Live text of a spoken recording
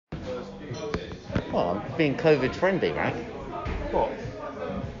Well, I'm being COVID friendly, right? What?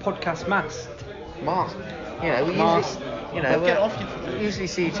 Podcast masked. Mask. You know, we usually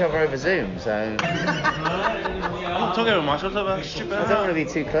see each other over Zoom, so I'm not talking about much. What's up about stupid? I don't want to be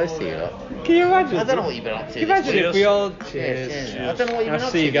too close to you lot. Can you imagine? I don't know what you've been up to. Can you imagine if we all... Cheers. I don't know what you've been I'll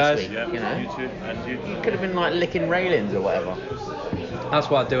up see to you guys. this week. Yeah, You know, you too, and you. you could have been like licking railings or whatever. That's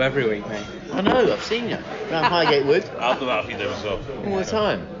what I do every week, mate. I know, I've seen you. Around Highgate Wood I'll do that a few days as well. all the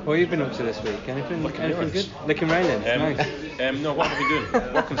time. What have you been up to this week? Anything railings. good? Licking railings, nice. No, what have we been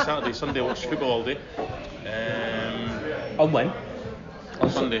doing? Working Saturday, Sunday, watch football all day. On when? On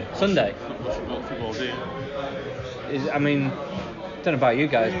Sunday. Sunday? Football all day. I mean, don't know about you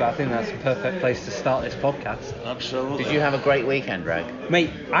guys, but I think that's a perfect place to start this podcast. Absolutely. Did you have a great weekend, Rag? Mate,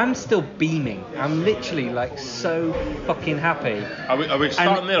 I'm still beaming. I'm literally like so fucking happy. Are we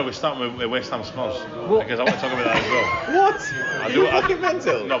starting there or are we starting with West Ham Spurs? What? Because I want to talk about that as well. What? You're fucking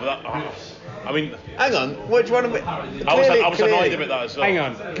mental. No, but that... I mean... Hang on, which one of it? I was annoyed about that as well. Hang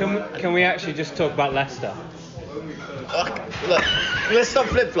on, can we actually just talk about Leicester? Look, let's stop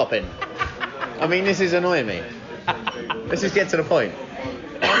flip-flopping. I mean, this is annoying me. Let's just get to the point.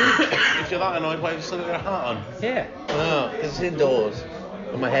 If you're that annoyed, why have you still got your hat on? Yeah. Oh, because it's indoors.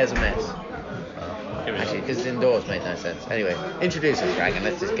 And my hair's a mess. Here we go. Actually, because it's indoors made no sense. Anyway, introduce us, Rag, and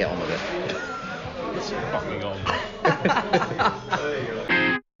let's just get on with it. It's fucking on.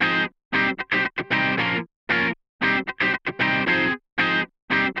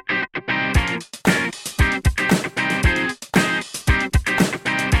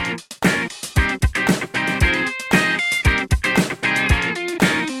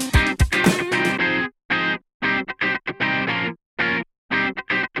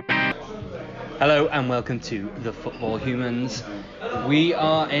 Hello and welcome to the Football Humans. We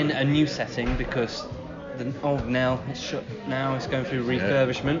are in a new setting because the old Nell is shut now. It's going through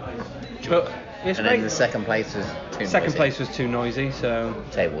refurbishment. But it's And great. then the second place was too Second noisy. place was too noisy, so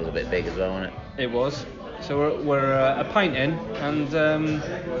Table was a bit big as well, wasn't it? it was. So we're a pint in and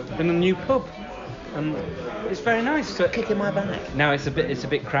in a new pub, and it's very nice. So Kicking my back. now it's a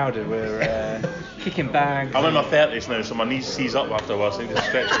bit crowded. We're kicking bags. I'm in my 30s now, so my knees seize up after a while, so I need to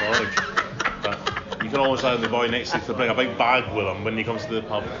stretch my legs. But you can always have the boy next to you to bring a big bag with him when he comes to the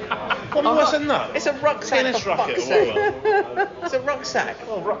pub. What's in that? It's a rucksack. Tennis for racket fuck's or sake. whatever. It's a rucksack.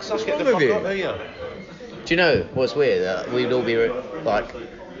 Oh, rucksack, What's get wrong the with fuck you? out of here. Do you know what's weird? We'd all be like,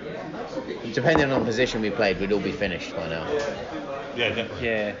 depending on position we played, we'd all be finished by now, Yeah, definitely.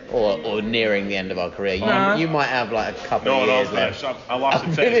 Yeah. or nearing the end of our career. You might have like a couple No, of no, years I'm left. finished. I lasted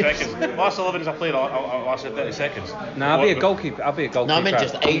I'm 30 finished. seconds. Last 11 I played, I lasted 30 seconds. No, I'll be a goalkeeper. No, I meant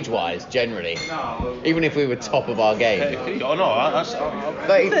just age-wise, generally. Even if we were top of our game. Oh no, that's...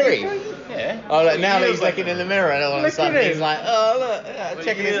 33. yeah. Oh, look, now Years he's back looking then. in the mirror, and all of a Look sudden at he's him. like, oh look,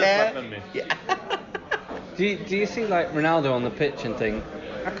 checking his Years back hair. than me. Yeah. Do you see like Ronaldo on the pitch and think,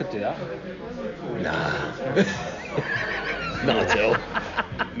 I could do that? Nah. Not at all.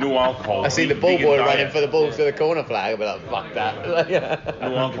 No alcohol. I see the ball vegan boy diet. running for the ball to the corner flag. I'll be like, fuck that.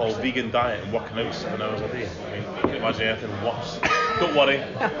 No alcohol, vegan diet, and working out 7 hours a day. I mean, you can imagine anything worse. Don't worry,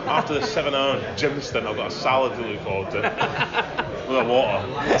 after the 7-hour gym stint, I've got a salad to look forward to. With a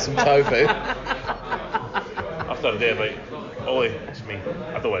water. Some tofu. After a day, like, Ollie, it's me.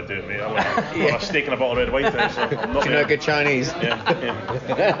 I don't want to do it, mate. I want Yeah. a steak and a bottle of red wine today, so I'm not Do you know good Chinese?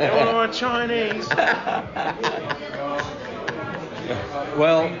 Yeah. Oh, Chinese.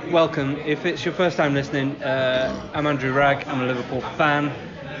 Well, welcome. If it's your first time listening, I'm Andrew Ragg. I'm a Liverpool fan.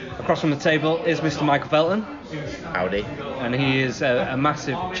 Across from the table is Mr. Michael Felton, Howdy. and he is a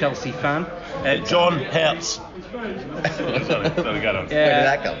massive Chelsea fan. John Hertz. sorry, get on. Where did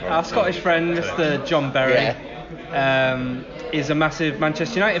that come from? Our Scottish friend, Mr. John Berry, is a massive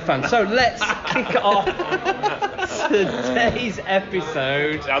Manchester United fan. So let's kick off today's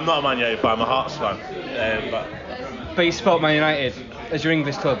episode. I'm not a Man United fan, I'm a Hearts fan. But you support Man United as your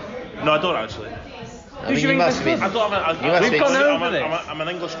English club. No, I don't actually. Who's mean, your you English must be- club? I don't have You must We've be- gone over this. I'm an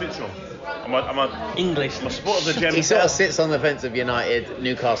English neutral. I'm a English. I'm a supporter of the German. He sort of sits on the fence of United,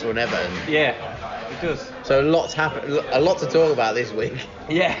 Newcastle, and Everton. Yeah, it does. So a lot to talk about this week.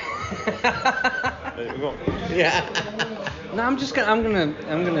 Yeah. There we go. Yeah. No, I'm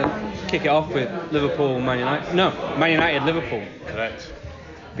gonna kick it off with Liverpool, Man United. No, Man United, Liverpool, Correct.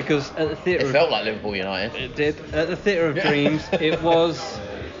 because at the theatre. It felt like Liverpool United. It did. At the Theatre of Dreams, it was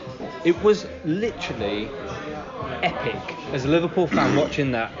literally epic. As a Liverpool fan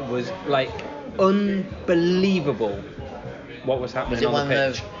watching that, it was like unbelievable what was happening Was it on one the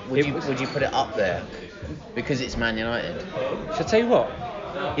of pitch. would you put it up there because it's Man United? Shall I tell you what?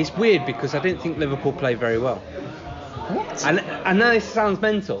 It's weird because I didn't think Liverpool played very well. What? And I know this sounds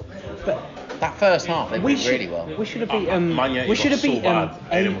mental, but That first half, they We played really well. We should have beat them. Man United We should got have beat so them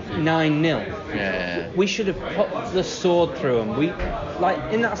bad. 8-9-0. Yeah. We should have put the sword through them. We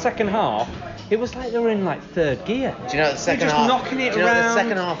in that second half. It was like they were in like third gear. Do you know the second just half? knocking it do you know around, the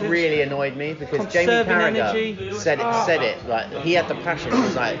second half really annoyed me because Jamie conserving Carragher energy. said it like he had the passion. He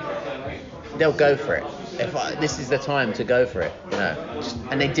was like, they'll go for it. This is the time to go for it,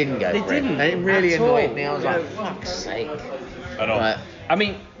 and they didn't go for it. And it really annoyed me. I was like, fuck's sake. I know. Like, I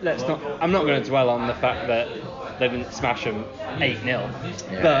mean, I'm not going to dwell on the fact that they didn't smash them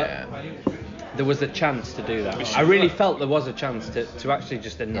 8-0, but there was a chance to do that. I really felt there was a chance to actually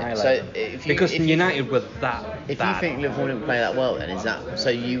just annihilate them. Because United were that if bad. you think Liverpool didn't play that well, then is that so?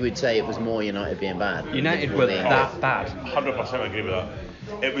 You would say it was more United being bad. United were that bad. 100% agree with that.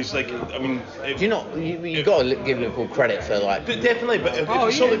 It was like, I mean... Do you not? You've got to give Liverpool credit for like... But definitely, but if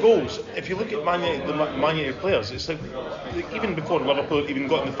you saw the goals, if you look at the Man United players, it's like even before Liverpool even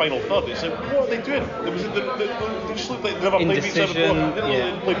got in the final third, it's like, what are they doing? They just look like they never played each other before. They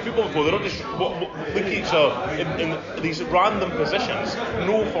never played football before. They're not just look at each other in these random positions,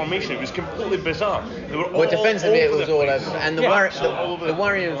 no formation. It was completely bizarre. They were all defensively it was all over. And the the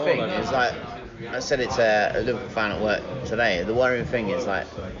worrying thing is like, I said it to a Liverpool fan at work today. The worrying thing is like,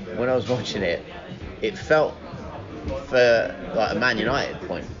 when I was watching it, it felt, for like a Man United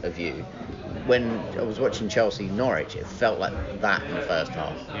point of view, when I was watching Chelsea Norwich, it felt like that in the first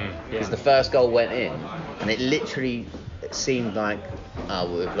half. Because the first goal went in, and it literally seemed like,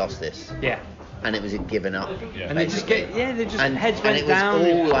 we've lost this. Yeah. And it was given up. Yeah. And they just heads went and it was down. all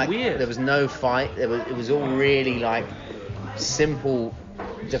It was like weird. there was no fight. It was all really like simple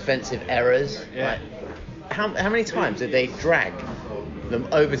defensive errors. Yeah. Like, how many times did they drag them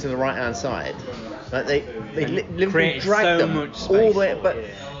over to the right hand side? Like Liverpool created dragged so them much space. all the way,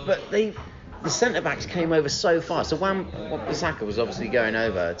 but the centre backs came over so far. So Wan-Bissaka was obviously going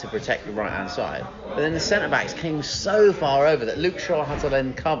over to protect the right hand side, but then the centre backs came so far over that Luke Shaw had to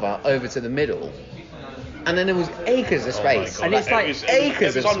then cover over to the middle. And then there was acres of space. God. And it's like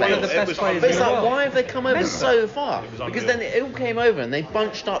acres of space. one of the best players But it's in the like, world. why have they come over so far? was Because unreal. then it all came over and they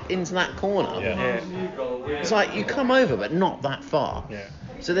bunched up into that corner. Yeah. It's like, you come over, but not that far. Yeah.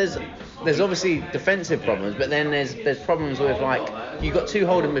 So there's obviously defensive problems, but then there's problems with, like, you've got two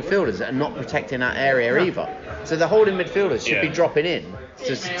holding midfielders that are not protecting that area either. So the holding midfielders should be dropping in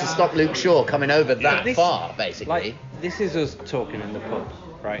to stop Luke Shaw coming over that far, basically. Like, this is us talking in the pub,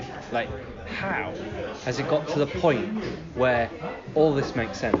 right? Like, how has it got to the point where all this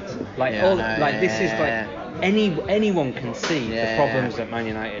makes sense? Like, this is like anyone can see the problems that Man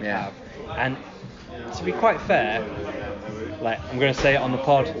United have. And to be quite fair, like, I'm going to say it on the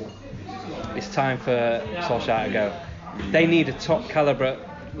pod, it's time for Solskjaer to go. They need a top calibre,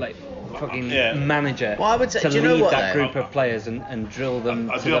 like, fucking manager Well, I would say, to do you know lead what, that though? group of players and drill them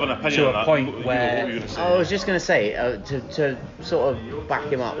I do have an opinion to on a that. point What where... were you gonna say? I was just going to say, to sort of back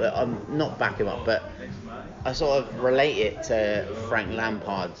him up, not back him up, but I sort of relate it to Frank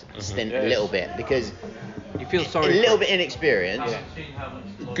Lampard's stint a little bit, because You feel a sorry. little bit inexperienced,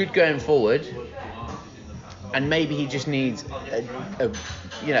 good going forward, and maybe he just needs don't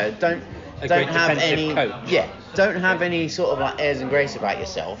great have defensive any coach. Don't have any sort of like airs and grace about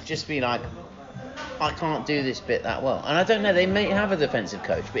yourself. Just be like, I can't do this bit that well. And I don't know, they may have a defensive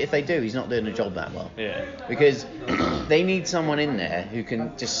coach, but if they do, he's not doing the job that well. Yeah. Because they need someone in there who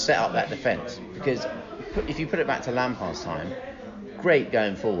can just set up that defence. Because if you put it back to Lampard's time, great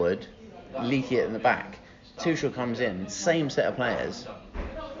going forward, leaky it in the back. Tuchel comes in, same set of players.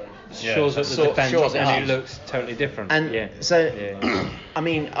 Shores up the defence shores it and up. it looks totally different. And I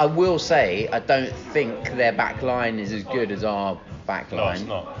mean, I will say, I don't think their back line is as good as our back No, it's line,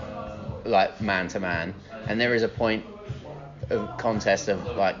 not. like man to man. And there is a point of contest of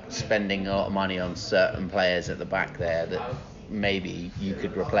like spending a lot of money on certain players at the back there that maybe you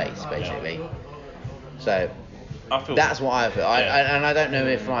could replace, basically. So that's what I feel. And I don't know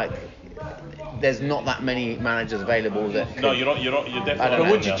if like there's not that many managers available that could, No, you're definitely I don't But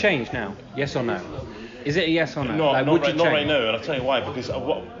know. would you change now? Yes or no? Is it a yes or no? No, like, not, would right, you not change? right now, and I'll tell you why. Because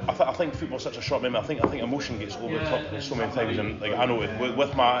I think football's such a short memory. I think emotion gets over the top so many times, and like I know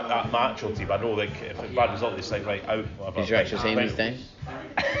with my actual team, I know like if a bad result, it's like right out. Whatever. Is your actual team these days?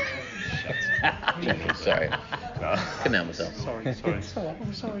 Sorry. No. Couldn't help myself.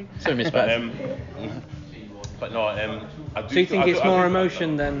 Sorry. So misbad. But no, I do. So you think it's I more do-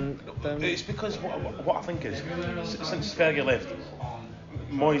 emotion than... It's because what I think is since Fergie left,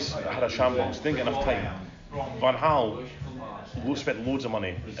 Moyes had a shambles, didn't get enough time. Van Gaal spent loads of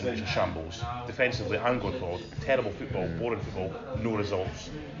money in a shambles, defensively and going forward. Terrible football, boring football, no results.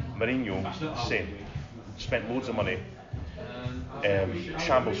 Mourinho, same. Spent loads of money,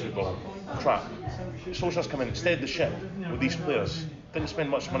 shambles football, crap. Solskjaer's come in, steadied the ship with these players. Didn't spend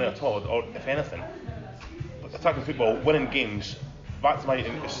much money at all, or if anything. But attacking football, winning games, back to my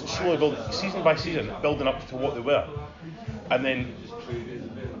slowly building, season by season, building up to what they were. And then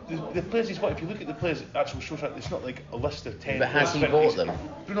the players he's bought, if you look at the players, actual Solskjaer, it's not like a list of 10. But has he bought them?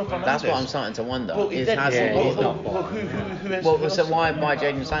 Bruno Fernandes. That's what I'm starting to wonder. Well, he is did. has he bought them? Well, who is? Well, so why buy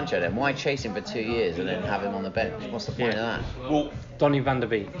Jadon Sancho then? Why chase him for 2 years and then have him on the bench? What's the point of that? Well, Donny van der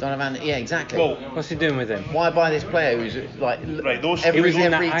Beek. Donovan, yeah, exactly. well, What's he doing with him? Why buy this player who's like Right, those- every He was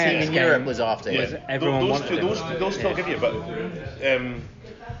in that team Ajax in game. Europe was after yeah, him? Everyone those wanted him. those two I'll give you, but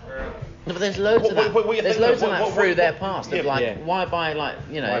No, but there's loads of that. what you There's think loads of- of that what- through what- their past. Of yeah, like, yeah. why buy like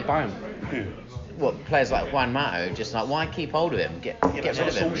Why buy him? who? what players like Juan Mato? Just like, why keep hold of him? Get but rid it's of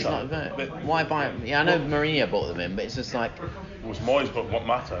him. not It's Solskjaer. not, But- why buy him? Yeah, I know Mourinho bought them in, but it's just like, It was Moyes, but what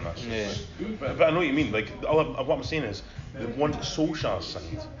matter and that's. Yeah. But I know what you mean. Like what I'm saying is, the ones that Solskjaer's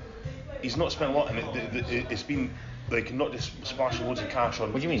signed, he's not spent a lot, and it's been like not just splashing loads of cash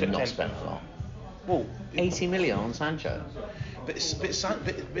on. what do you mean ten- not spent a lot? Well, 80 million on Sancho. but at the He's time, sat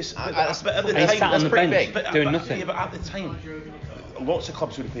on the that's pretty bench big. doing nothing. Yeah, but at the time, lots of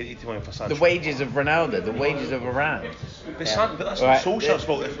clubs would have paid 80 million for Sancho. The wages of Ronaldo, the wages of Varane. But that's Right. not Solskjaer's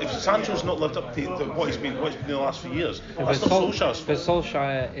fault. If Sancho's not lived up to what he's been in the last few years, that's not Solskjaer's But fault.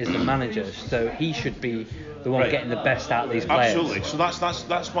 Solskjaer is the manager, so he should be the one Right. getting the best out of these players. Absolutely. So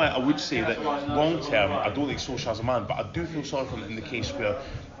that's why I would say that long term, I don't think Solskjaer's a man, but I do feel sorry for him in the case where,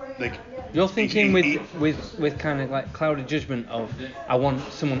 like, You're thinking he- with kind of like clouded judgment of, I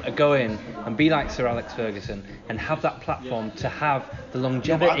want someone to go in and be like Sir Alex Ferguson and have that platform to have the No,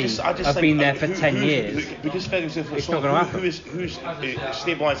 longevity but I just of think, being there for who- 10 who- years. Because Ferguson, It's not gonna happen. who's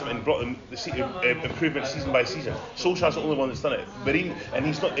stabilised him and brought him the improvement season by season. Solskjaer's the only one that's done it. But and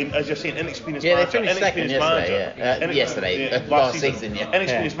he's not, as you're saying, inexperienced Yeah, they manager. finished second inexperienced yesterday, manager. yeah. Yesterday, last season, yeah.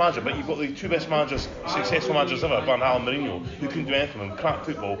 Inexperienced manager, but you've got the two best managers, successful managers ever, Van Gaal and Mourinho, who couldn't do anything. And crap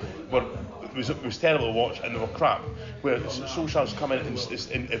football was terrible to watch, and they were crap. Where Solskjaer's come in and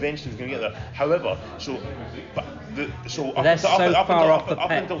eventually was going to get there. However, They're so far off the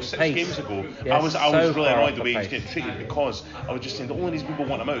up until pace. 6 games ago, Yeah, I was so really far annoyed off the way the he's pace. getting treated, because I was just saying the only reason people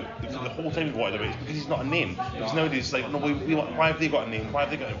want him out the whole time we wanted him out is because he's not a name. Because nowadays it's like, no, why have they got a name? Why have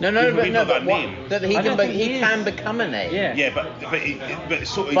they got a No, we've not got a what, name. that I don't think he can is. become a name. Yeah. Yeah, but he's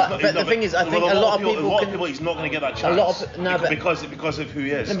But not, the thing is, I think with a lot of a lot people of people, he's not going to get that chance. lot of- no, but- because of who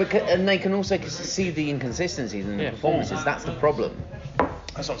he is. And they can also see the inconsistencies in the Yeah. performances. That's the problem.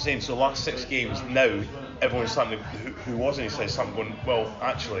 That's what I'm saying. So the last 6 games now, everyone's starting to, who wasn't, he says something going, well,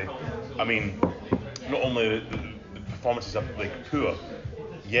 actually, I mean, not only the performances are like poor,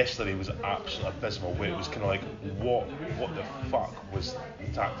 yesterday was absolutely abysmal, where it was kind of like, what the fuck was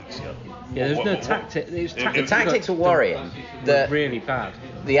the tactics here? Yeah, there's no What- tactic. The tactics were worrying. Were really bad.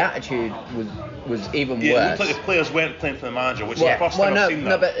 The attitude was even Yeah, it worse. looked like the players weren't playing for the manager, which is the first time I've seen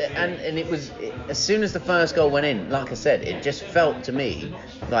no, that. but and it was as soon as the first goal went in, like I said, it just felt to me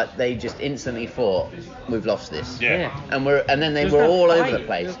like they just instantly thought we've lost this. Yeah. And then they There's were no all fight. over the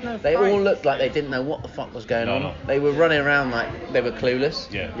place. There's no They fight. all looked like they didn't know what the fuck was going No, on. no. They were running around like they were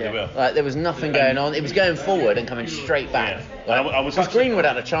clueless. Yeah, Yeah. they were. Like there was nothing going on. It was going forward and coming straight back. Yeah. And I was Because actually- Greenwood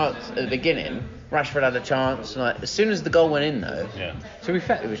had a chance at the beginning. Rashford had a chance. Like as soon as the goal went in, though, Yeah. To be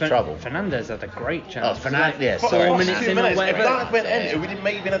fair, It was trouble. Fernandes had a great chance. Oh, Fernandes, yeah, For sorry. 4 the first minutes 2 in or minutes, whatever. if that went in, it would have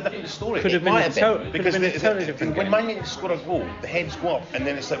maybe been a different story. Could have It been might a have been, total. Because totally different when game. Man United score a goal, the heads go up, and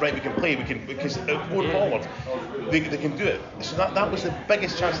then it's like, right, we can play, because going forward, they can do it. So that was the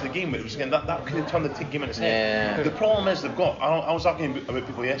biggest chance of the game. But it was again that could have turned the game in its head. Yeah. The problem is they've got. I was talking about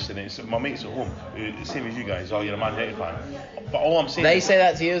people yesterday. It's my mates at home, same as you guys. Oh, you're a Man United fan. But all I'm saying. They is, say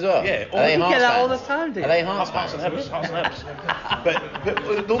that to you as well. Yeah. Are they You Hearts get that all fans? the time, do you? Are they Hearts Hearts and fans? Hibs, Hearts and Hibs.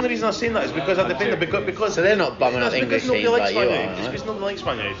 But the only reason I'm saying that is because I defend them because So they're not bumming up it's because English nobody teams likes like Man you United. are, It's right? because nobody likes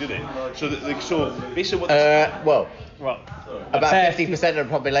Man United, do they? So basically what. Well, Well, about fair 50% of the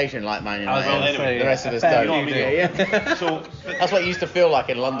population like Man I was United. gonna say, The rest of us fair don't. few do. Yeah. So That's what it used to feel like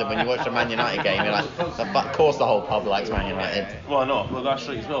in London when you watched a Man United game. You're like, of course the whole pub likes Man United. well, no, well that's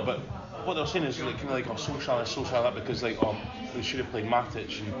right as well. But what they're saying is like kind of like Solskjaer that because like they should have played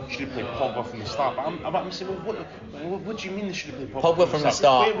Matic and should have played Pogba from the start. But I'm saying, well, what do you mean they should have played Pogba from the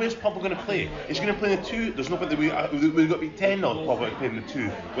start. Where's Pogba going to play? He's going to play in the 2. There's no point that we've got to be 10 now. Pogba playing in the 2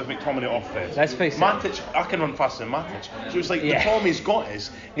 with McTominay off there. Let's face it. Matic, I can run faster than Matic. So it's like Yeah. the problem he's got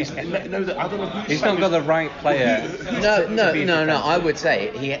is now that I don't know who's. he's not got the right player. No. I would say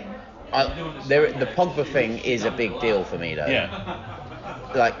the Pogba thing is a big deal for me though. Yeah.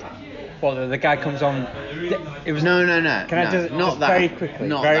 Like, Well, the guy comes on. It was no. Can I just not that. very quickly?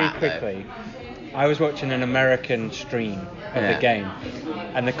 Not very that, though. quickly. I was watching an American stream of the game,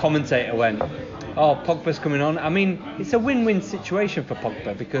 and the commentator went, "Oh, Pogba's coming on." I mean, it's a win-win situation for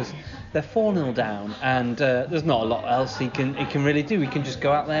Pogba because they're 4-0 down, and there's not a lot else he can really do. He can just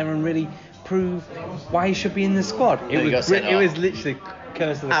go out there and really prove why he should be in the squad. It was literally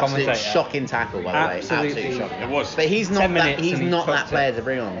curse of the Absolute commentator. shocking tackle, by the way. Absolutely shocking. It was. But he's not that it. player to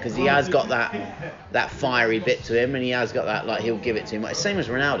bring on because he has got that fiery bit to him, and he has got that, like, he'll give it to him. Same as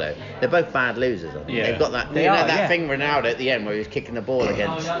Ronaldo. They're both bad losers. Yeah. They've got that. Thing Ronaldo at the end where he was kicking the ball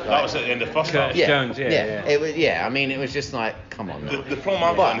against. That was at the end of the first half. Jones, It was. Yeah, I mean, it was just like, come on. The problem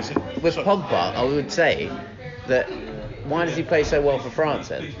I've got is with Pogba, I would say that. Why does he play so well for France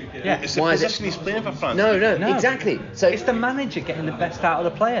then? Yeah. It's the position he's playing for France. No, exactly. So it's the manager getting the best out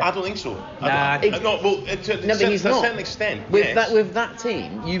of the player. I don't think so. Nah. To a certain extent. With that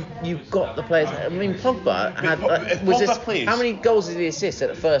team, you've got the players. I mean, Pogba had how many goals did he assist at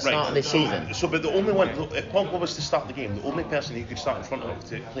the first start of this season? But the only one, if Pogba was to start the game, the only person he could start in front of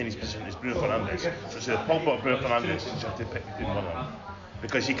to play in his position is Bruno Fernandes. So Pogba or Bruno Fernandes, you have to pick between one of them.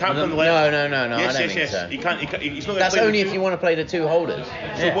 Because he can't play on the left. No. Yes, I don't think so. He can't. He's not. That's only if you want to play the two holders.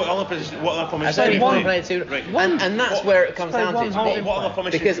 So what other formation? That's only if you want to play the two. Right. And that's where it comes down to. What other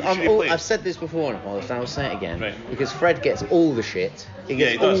formation? Because play? I've said this before, and I'll say it again. Right. Because Fred gets all the shit. He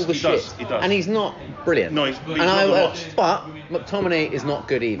gets all the shit. He does. And he's not brilliant. No, he's not the worst. But McTominay is not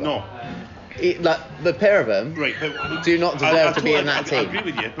good either. No. Like the pair of them do not deserve to be in that team. I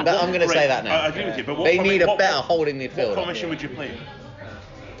agree with you. But I'm going to say that now. I agree with you. But they need a better holding midfield. What formation would you play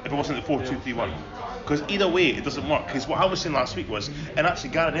if it wasn't the 4-2-3-1? Because either way, it doesn't work. Because what I was saying last week was, and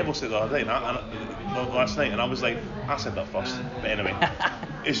actually Gary Neville said the other day, last night, and I was like, I said that first. But anyway,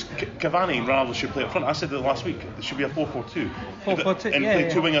 is Cavani and Ronaldo should play up front. I said that last week. There should be a 4-4-2. 4-4-2, and play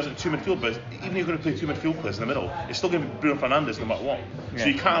two wingers and two midfield players. Even if you're going to play two midfield players in the middle, it's still going to be Bruno Fernandes no matter what. Yeah. So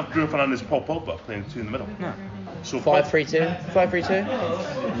you can't have Bruno Fernandes and Paul Pogba playing two in the middle. No. So 5-3-2?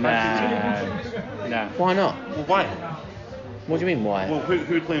 5-3-2? Nah. Why not? Well, why? What do you mean why? Well,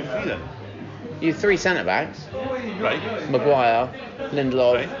 who are playing three then? You have three centre backs. Right. Maguire,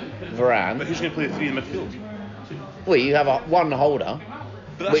 Lindelof, Right. Varane. But who's going to play three in midfield? Well, you have one holder,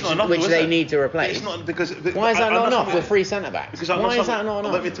 But that's not enough, which though, is they it? need to replace. It's not because. Why is that not enough with three centre backs? Why is that not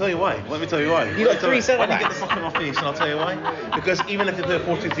enough? Let me tell you why. You got three centre Why do you get backs? the fuck in my face, and I'll tell you why. Because even if they play a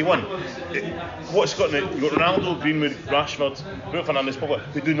 4-2-3-1, what's got now? You got Ronaldo, Greenwood, Rashford, Bruno Fernandes, Pogba,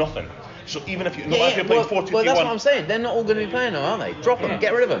 who do nothing. So even if you're playing 4-2-3-1, well, that's what I'm saying. They're not all going to be playing now, are they? Drop them.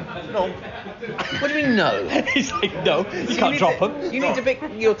 Get rid of them. No. What do you mean no? He's like, no, you can't drop them. You need to pick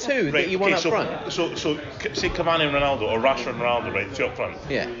your two that you want up front. So say Cavani and Ronaldo, or Rashford and Ronaldo, right? Two up front.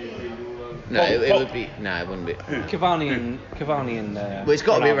 Yeah. No, it would be. No, it wouldn't be. Who? Cavani and. Well, it's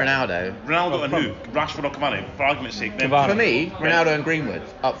got to be Ronaldo. Ronaldo and who? Rashford or Cavani? For argument's sake. Then Cavani. For me, Ronaldo and Greenwood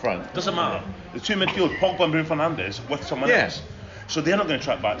up front. Doesn't matter. The two midfield, Pogba and Bruno Fernandes, with someone Yeah. else. So they're not going to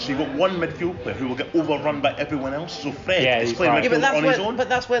track back. So you've got one midfield player who will get overrun by everyone else. So Fred is playing right. midfield on his own. But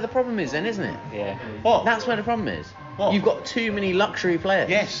that's where the problem is, then, isn't it? Yeah. What? That's where the problem is. What? You've got too many luxury players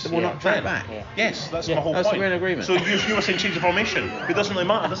Yes. that will not track back. Yeah. Yes, that's my whole that's point. we're in agreement. So you were saying change the formation. It doesn't really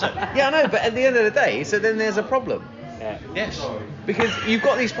matter, does it? Yeah, I know, but at the end of the day, so then there's a problem. Yeah. Yes. Because you've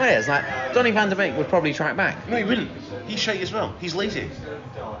got these players, like Donny van der Beek would probably track back. No, he wouldn't. He's shite as well. He's lazy.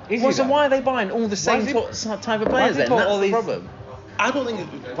 Well, so why are they buying all the same type of players then? That's the problem. I don't think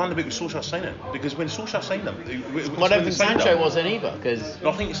Van der Beek was Solskjaer signing because when Solskjaer signed him, Well, I don't think Sancho wasn't either, because No,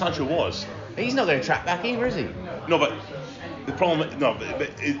 I think Sancho was. he's not going to track back either, is he? No, but the problem, but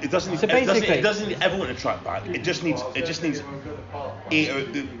it doesn't. So It doesn't need everyone to track back. It just needs 8 out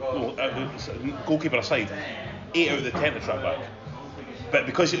of the goalkeeper aside, 8 out of the 10 to track back. But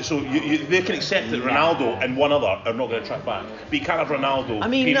because they can accept that Ronaldo and one other are not going to track back. But you can't have Ronaldo, I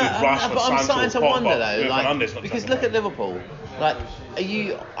mean, Greenwood, no, Rashford, but I'm Sancho, starting to Pogba, wonder though, Bruno Fernandes not because tracking look back. at Liverpool. Like,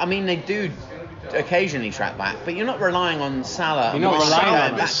 I mean, they do occasionally track back, but you're not relying on Salah. You're not and relying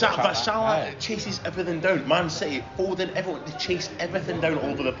Salah on back to track But back. Salah chases everything down. Man City, Foden, everyone, they chase everything down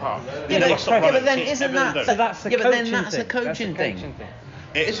all over the park. They Yeah, never but, stop yeah, running, but then chase isn't everything that down. So that's the yeah, but coaching then that's thing. a coaching thing.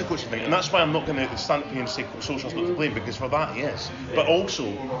 It is a coaching thing, and that's why I'm not going to stand up here and say Solskjaer's not to blame, because for that he is. But also,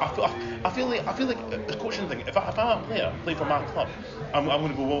 I feel like it's a coaching thing. If I'm a player, playing for my club, I'm going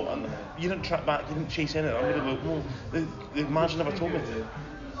to go, well, you didn't track back, you didn't chase anything. I'm going to go, well, the manager never told me to.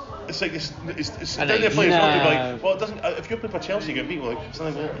 It's like it's I know, down there players not to be no. like, well, it doesn't. If you're playing for Chelsea, you're going to beat me. Like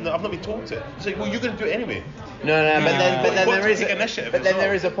something. Well, no, I've not been told to. It's like, well, you're going to do it anyway. No, but then You've got there to is take initiative but as then well.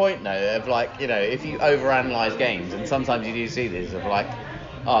 there is a point though of like, you know, if you overanalyze games, and sometimes you do see this of like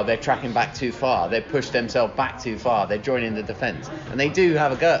they're tracking back too far, they push themselves back too far, they're joining the defence, and they do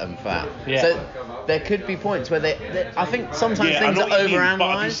have a go at them for that. Yeah. So there could be points where I think sometimes things are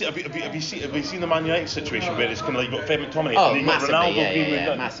overanalyzed. Have you seen the Man United situation where it's kind of like you've got Fred McTominay Oh, and you've got massively, Ronaldo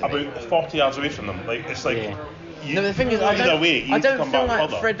being massively. about 40 yards away from them? Like it's like. Yeah. No, the thing is, I don't come feel back like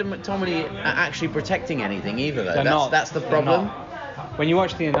further. Fred and McTominay are actually protecting anything either, though. They're not. That's the They're problem. not. When you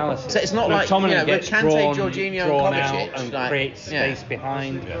watch the analysis, So it's not like, McTominay with gets Kante, drawn Jorginho, and out Kovacic, and like, creates space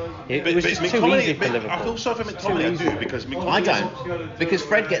behind. It was just too McTominay- easy for Liverpool. I feel sorry for McTominay, I do, because McTominay. I don't, because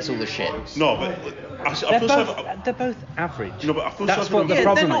Fred gets all the shit. No, but I feel sorry for. They're both average. No, but I feel That's sorry what for the them.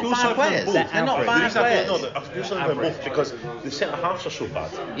 problem they're is. not bad players. They're not bad players. I feel sorry for them both because the centre halves are so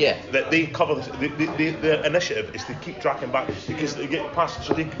bad. Yeah. That they cover their initiative is to keep tracking back because they get past.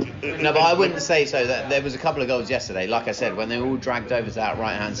 So they. No, but I wouldn't say so. That there was a couple of goals yesterday, like I said, when they were all dragged over to that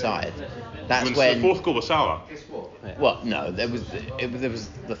right hand side. That's when the fourth goal was Salah. Well, no, there was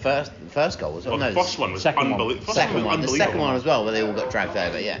the first goal was Well, no, the first one was second one. unbelievable. the second one as well, where they all got dragged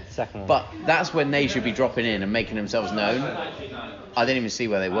over. Yeah. Second one. But that's when they should be dropping in and making themselves known. I didn't even see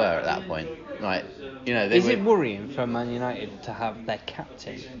where they were at that point. Like, you know, Is it worrying for Man United to have their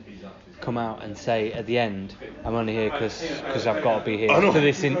captain come out and say at the end, I'm only here because I've got to be here for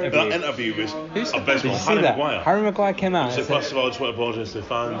this interview? That interview was abysmal. Did you see Harry that? Maguire. Harry Maguire came out So and said, first of all, I just want to apologise to the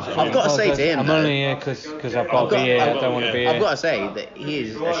fans. I've got to say to him, I'm though, only here because I've got to be here. I don't want to be here. I've got to say that he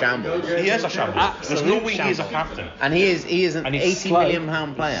is a shambles. He is a shambles. There's no way he is a captain. And he is an And he's £80 slow.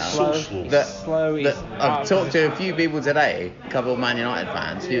 million player. Slow. slow. He's That, slow. He's that I've talked to a few people today, a couple of Man United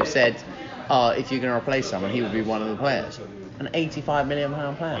fans, who have said, if you're going to replace someone, he would be one of the players. An £85 million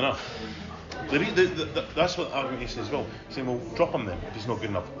player. I know. That's what the argument is as well. Saying, well, drop him then if he's not good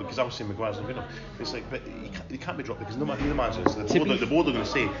enough. Because I was saying Maguire's not good enough. It's like, but he can't be dropped because no matter who the manager is, the board are going to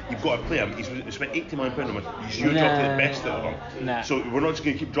say, you've got to play him. He's spent £80 million on him. It's your job to get the best out of him. Nah. So we're not just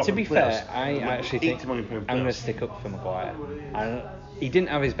going to keep dropping To be players. fair, I actually think £80 million I'm going to stick up for Maguire. He didn't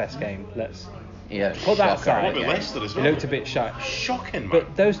have his best game. Let's Yeah. put that shocker, aside. What about yeah. Leicester as He well? looked a bit shy. Shocking, man.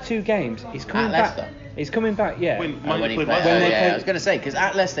 But those two games, he's coming At back. Leicester? He's coming back, yeah. When When he played played, Leicester. When they yeah, played- I was going to say, because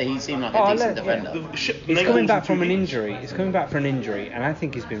at Leicester he seemed like a Oh, decent yeah. defender. He's coming back from an injury. He's coming back from an injury, and I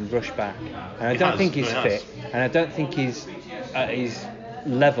think he's been rushed back. And I He don't has. think he's No, he has. fit, and I don't think he's at his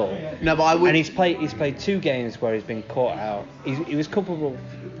level. No, but I would. And he's played 2 games where he's been caught out. He was culpable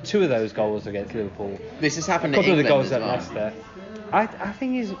 2 of those goals against Liverpool. This has A happened in couple of the England goals as at well. Leicester. I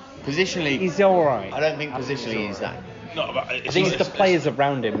think Positionally, he's all right. I don't think positionally he's that. No, but I think it's the players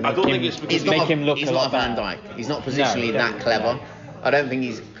around him I don't think make it's him, because make him look he's a lot not a Van better. Dijk. He's not positionally that clever. I don't think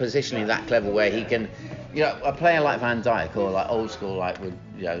he's positionally that clever where he can, a player like Van Dijk or like old school like with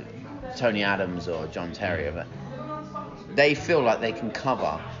Tony Adams or John Terry, but they feel like they can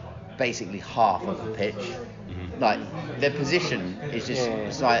cover basically half of the pitch. Like their position is just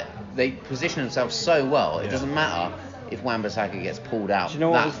it's like they position themselves so well. It doesn't matter if Wan-Bissaka gets pulled out Do you know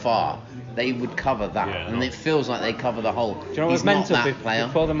what that was- far. They would cover that, and it feels like they cover the whole. Do you know what He's was not mental that player,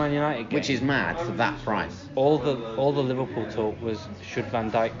 before the Man United game? which is mad for that price. all the Liverpool talk was, should Van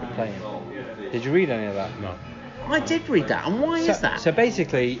Dijk be playing? Did you read any of that? No. I did read that, and why is that? So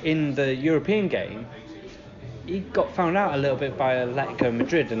basically, in the European game, he got found out a little bit by Atletico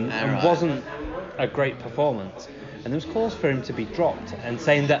Madrid and Right. wasn't a great performance. And there was calls for him to be dropped and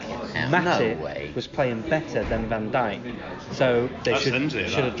saying that No Matip way. was playing better than Van Dijk. So they That's should the injury,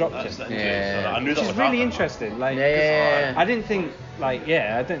 have dropped That's the him. injury. Yeah. I knew Which that is was really happening. interesting. Like, Yeah. 'cause I didn't think,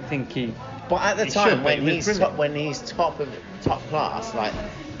 I don't think he... But at the He time, should, when but he's he's top class, like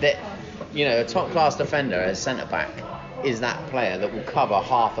that, a top class defender as centre back is that player that will cover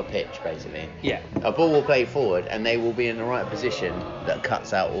half a pitch basically. Yeah. A ball will play forward, and they will be in the right position that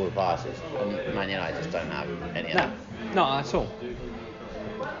cuts out all the passes. And Man United just don't have any of No, that. not at all.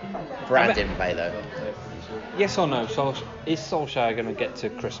 Brad I bet- didn't play though. Yes or no? Is Solskjaer going to get to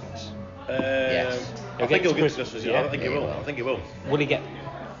Christmas? Yes. I think he'll get to Christmas, Christmas. yeah? I think he will. I think he will. Will he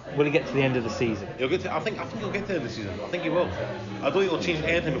get to the end of the season? He'll get to, I think he'll get to the end of the season. I think he will. I don't think he'll change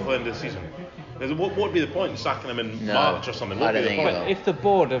anything before the end of the season. What would be the point sacking him in No, March or something? I What would don't be the think he point? will. If the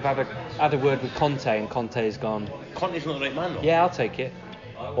board have had a word with Conte and Conte's gone, Conte's not the right man though. yeah, I'll take it,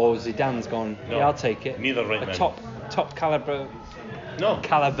 or Zidane's gone, No, yeah, I'll take it. neither right a man. top caliber No.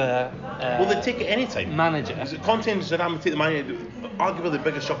 well, Well, they take it any time. manager. Conte and Zidane would take the Man United, arguably the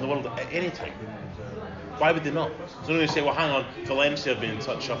biggest job in the world at any time. Why would they not? So they're going to say, well, hang on, Valencia have been in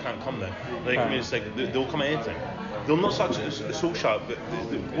touch, I can't come there. Like, I mean, it's like they'll come at any time. They'll not such so sharp, but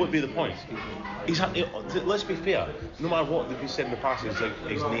what would be the point? He's had, let's be fair, no matter what they've said in the past, it's like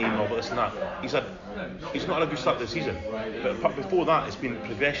his name or this and that, he's not had a good start to the season. But before that, it's been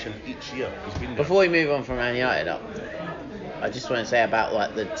progression each year. He's been there. Before we move on from Man United, I just want to say about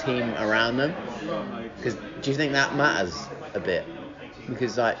like the team around them, because do you think that matters a bit?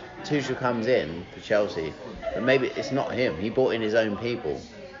 Because like Tuchel comes in for Chelsea, but maybe it's not him. He brought in his own people.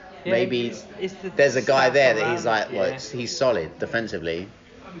 Yeah, Maybe there's a guy staff there that around, he's like, well, yeah. he's solid defensively.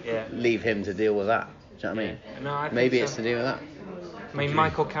 Yeah. Leave him to deal with that. Do you know what I mean? No, I think Maybe so. it's to do with that. I mean,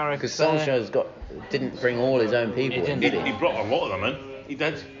 Michael Carrick. Because Solskjaer's didn't bring all his own people in, did He brought a lot of them in. He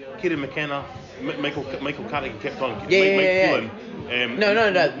did. Kieran McKenna, Michael Carrick kept on. Yeah. Phelan,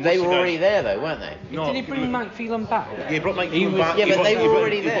 No. They were already there though, weren't they? No, Did he bring Mike Phelan back? Yeah, he brought Mike Phelan back. Yeah, but they were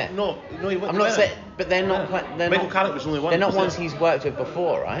already he there. No, he went I'm to not them. saying, but they're not. Michael Carrick was only one. They're not ones he's worked with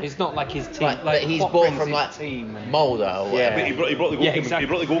before, right? It's not like his team. Like that he's what bought brings from his like team and- Mulder or whatever. But he brought the goalkeeper. Yeah, exactly. He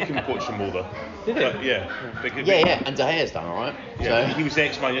brought the goalkeeper coach from Mulder. Did he? Yeah. And De Gea's done alright. Yeah, So he was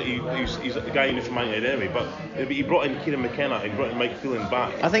ex-Man. He's the guy who was from Man United anyway. But he brought in Kieran McKenna and brought in Mike Phelan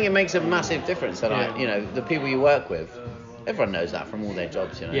back. I think it makes a massive difference that the people you work with. Everyone knows that from all their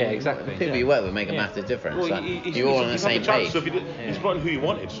jobs, you know. Yeah, exactly. The people you work with make a massive difference. Well, Like, he's you're all on the he's same had chance, page. So if he's brought in who he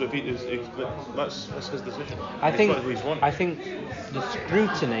wanted. So if that's his decision. I He's brought in who he's wanted. think the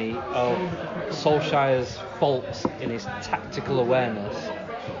scrutiny of Solskjaer's faults in his tactical awareness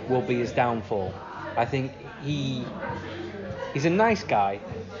will be his downfall. I think he's a nice guy.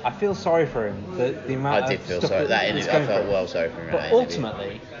 I feel sorry for him. The amount I did of feel stuff sorry. That he's interview, I going felt through. well sorry for him. in But that interview.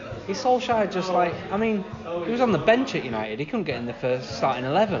 ultimately, is Solskjaer just like? I mean, he was on the bench at United. He couldn't get in the first starting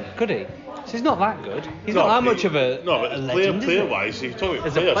 11, could he? So he's not that good. He's not that much of a legend, player-wise, if you're talking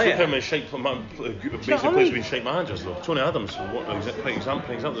As a players, player. look how many shite players have been shite managers though. Tony Adams, for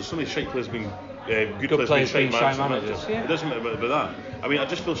example, there's so many shite players being good players being shite managers. Yeah. It doesn't matter about that. I mean, I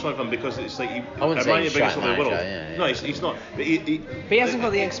just feel sorry for him because it's like I wouldn't say he's shite manager, yeah. No, he's not. But he hasn't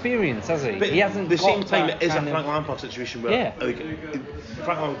got the experience, has he? But He hasn't. at the same got time, that it is a kind of- Frank Lampard situation where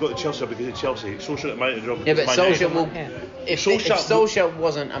Frank Lampard got to Chelsea because of Chelsea. Solskjaer might have dropped. Yeah, but Solskjaer will. Yeah. If Solskjaer- Solskjaer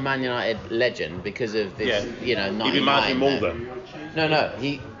wasn't a Man United legend because of this, Yeah. 99. He'd be managing Mulder. No,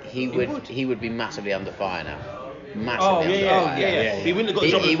 he would be massively under fire now. Oh, Massively under fire. yeah. He wouldn't have got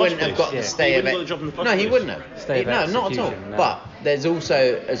the job in He the first wouldn't have place. got the Yeah. stay He of wouldn't it. got the job in the first No, he place. wouldn't have. Stay of No, not at all. execution, no. But there's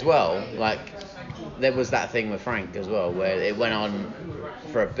also as well, like there was that thing with Frank as well, where it went on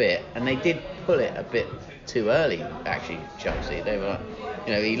for a bit, and they did pull it a bit too early. Actually, Chelsea, they were,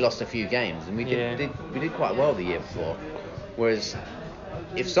 he lost a few games, and we did quite well the year before. Whereas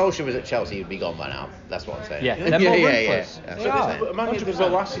if Solskjaer was at Chelsea, he'd be gone by now. That's what I'm saying. Yeah, they're more ruthless. That's They what I'm are. saying. But Man United did well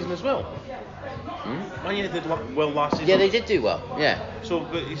last season as well. Man United did well last season. Yeah, they did do well. Yeah. So,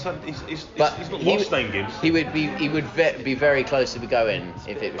 but he's not He lost 9 games. He would be very close to going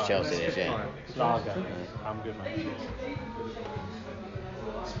if it was Chelsea this year. Lager. I'm good, mate.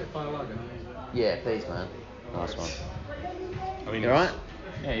 Spitfire Lager. Yeah, please, man. Nice one. I mean, You alright?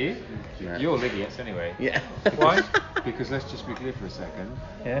 Yeah, you? No. You're all idiots anyway. Yeah. Why? Because let's just be clear for a second.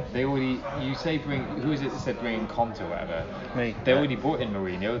 Yeah. They already, you say bring, who is it that said bring in Conte or whatever? Me. They already brought in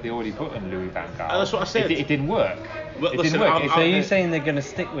Mourinho, they already put in Louis van Gaal. That's what I said. It didn't work. Well, It listen, didn't work. I'm- It's- So you're saying they're going to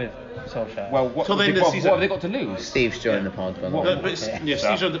stick with Solskjaer? well, what, Till the end of the what season. have they got to lose? Steve's joined the pod, by the What- way. But Yeah. yeah,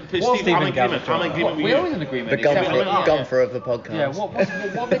 Steve, I'm in Stephen agreement. Gallagher. I'm in agreement with We're always you. in agreement. The except- Gumfer of the podcast. Yeah, what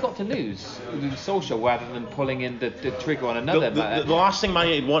have they got to lose with Solskjaer rather than pulling in the trigger on another? The last thing Man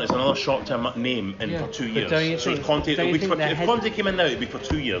United want is another short-term name in for 2 years. don't you So think- if Conte, don't you think they're if Conte came in now, it'd be for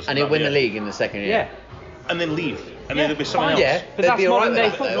 2 years. And he'll that'd win be the it. league in the second year. Yeah. And then leave, and Yeah, then there'll be someone fine. else. Yeah, But they'd that's be alright modern day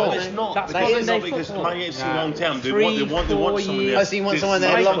with that, though, football. No, wouldn't it's they? not. That's Because modern it's day not because football. Man United see long term. They Three, want 4 someone years. there. Oh, so you want to- someone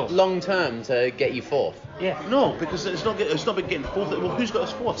there cycle. long term to get you fourth? Yeah. No, because it's not about getting fourth. Well, who's got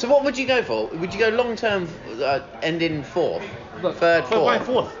us fourth? So what would you go for? Would you go long term, ending fourth, third, Why fourth?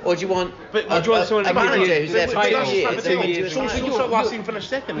 fourth? Or do you want But do you want someone a to give manager you who's there the for 2 title? years? But and two wins years. you a So title? Solskjaer last season finished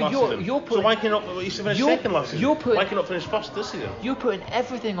second but last you're- season. you're So putting- why can he finish you're- second last season? you're putting- Why can he not finish first this season? You're putting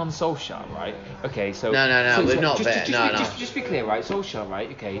everything on Solskjaer, right? Okay, so No, we're not there. No. Just be clear, right? Solskjaer,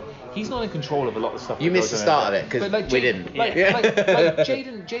 right? Okay, he's not in control of a lot of stuff. You that missed goes the on start over of it, 'cause there. But we didn't. Like Yeah.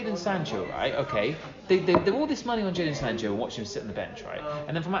 Jadon Sancho, right? Okay, they all this money on Jadon Sancho and watch him sit on the bench, right?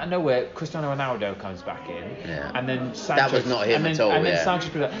 And then from out of nowhere, Cristiano Ronaldo comes back in, Yeah. and then Sancho, was not him and then, at all, And then yeah. Sancho,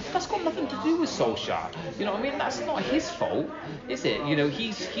 that's got nothing to do with Solskjaer. You know what I mean? That's not his fault, is it? You know,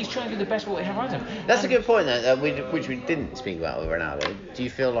 he's trying to do the best with what he has around him. That's a And- good point, though, which we didn't speak about with Ronaldo. Do you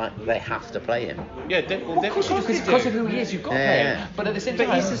feel like they have to play him? Yeah, Well, of course you do, because of who he is. You've got to play him. Yeah. But at the same But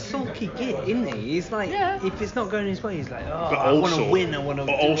time, he's a sulky git, isn't he? He's like, Yeah. if it's not going his way, he's like, oh, But I want also, to win, I want to.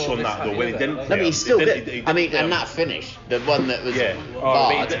 but also on that though, when he didn't No, play but he's him, still he good. didn't- he I mean, didn't and play that finish, the one that was Yeah.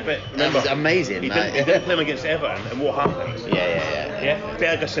 barred, But that remember, was amazing. He like- didn't play him against Everton, and what happened? Yeah. Yeah.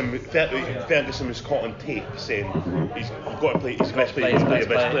 Ferguson was caught on tape saying I've got to play. He's the best player. He's Best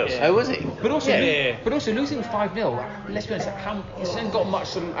the best player, players. yeah. Oh, was he? But also, Yeah. but also losing 5-0. Let's be honest, it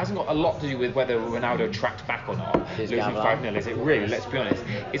hasn't got a lot to do with whether Ronaldo tracked back or not. His Losing gamble. 5-0, is it really? Let's be honest.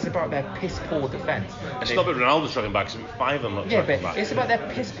 It's about their piss poor defence. It's not about Ronaldo tracking back. It's about 5 of them not Yeah, tracking but back. it's about their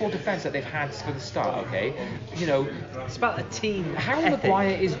piss poor defence that they've had for the start. Okay, you know, It's about the team. Harry ethic.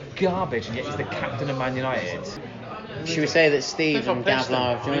 Maguire is garbage, and yet he's the captain of Man United. Should we say that Steve and Pissed him.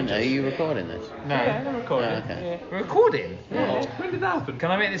 Gavlar have joined? Are you recording this? No. Yeah, I'm recording. Oh, okay. We're recording. Yeah. When did that happen?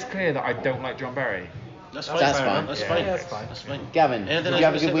 Can I make this clear that I don't like John Barry? That's fine. That's fine. That's Yeah. fine. Yeah, that's fine. That's fine. Gavin, did Anything you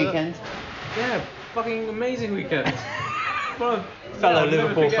have a else to good say about weekend? Yeah, fucking amazing weekend. Well, Fellow I'll never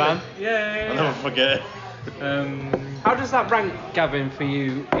Liverpool forget Oh, it. fan. Yeah. I'll never forget it. How does that rank, Gavin, for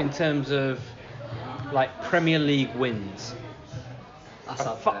you in terms of like Premier League wins? That's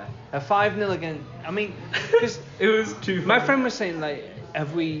up Fi- there. a 5-0 again. I mean, because It was too. my friend was saying like,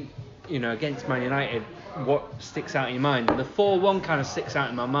 have we, against Man United, what sticks out in your mind? And the 4-1 kind of sticks out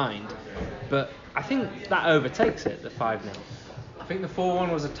in my mind, but I think that overtakes it, the 5-0. I think the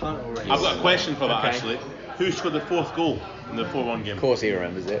 4-1 was a title race. I've got a question for that Okay. actually. Who scored the 4th goal in the 4-1 game? Of course he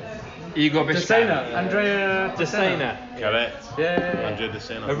remembers it. Igor Desena, Andrea Desena. Correct. Yeah. Andre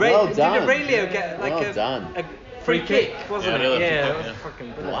Desena. Well done. Did Aurelio get like Well a, done. a free kick, wasn't Yeah, it? really, Yeah, free kick, it was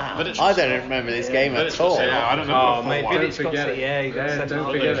fucking brilliant. Wow. But it's- I don't remember this game But at it's all. I don't know. Oh, what mate, for. Vidic got forget sent. it. Yeah, he got Yeah, sent don't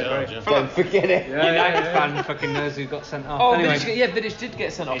off. forget it, Yeah, right. yeah. Don't forget it. Yeah, United yeah. fan fucking knows who got sent off. Oh, anyway, Vidic did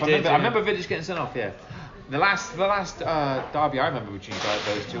get sent off. He I did, remember, yeah. I remember Vidic getting sent off. Yeah. The last derby I remember between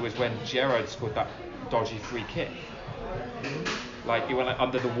those two was when Gerrard scored that dodgy free kick. Like he went like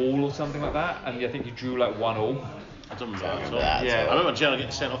under the wall or something like that, and I think he drew like 1-1. I don't remember that at all. that Yeah. I remember Gerrard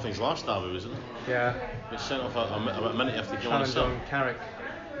getting sent off in his last derby, wasn't it? Yeah. He was sent off a minute after he won his Challenge on Carrick.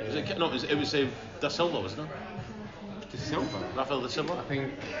 Was it? No, it was Da Silva, wasn't it? De Silva. Rafael Da Silva. I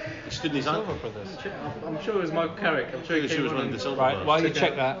think. He stood in his ankle. I'm sure it was Michael Carrick. I'm sure he She came was on one of and- Da Silva. right, while you Check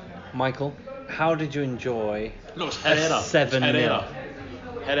check it. that, Michael, how did you enjoy No, it's a Herrera. 7-0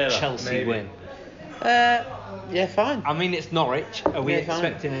 Herrera. Chelsea Maybe. win? Yeah, fine. I mean, it's Norwich. Are we Yeah, fine.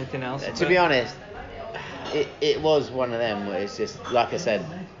 expecting anything else? To be honest, it was one of them where it's just like I said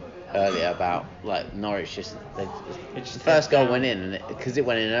earlier about like Norwich just the just first head goal down. went in and because it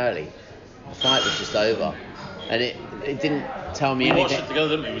went in early, the fight was just over, and it didn't tell me We watched anything. it together,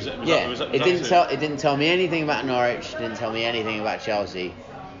 didn't we? Was it? Was Yeah, that, was that, it was didn't that tell. It didn't tell me anything about Norwich. It didn't tell me anything about Chelsea.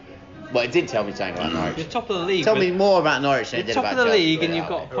 Well, it did tell me something about You're Norwich. top of the league. Tell but me more about Norwich than it You're did top about of the Chelsea. league, and put it you've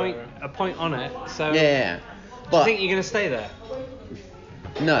that got way. a point on it. So, Yeah, do you but think you're going to stay there?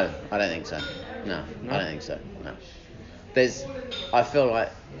 no, I don't think so. No, No? I don't think so. No. I feel like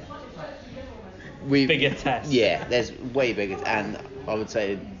we Bigger test. Yeah, there's way bigger, and I would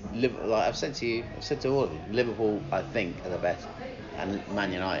say, like I've said to all of you, Liverpool I think are the best, and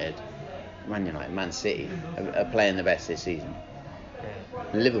Man City are playing the best this season.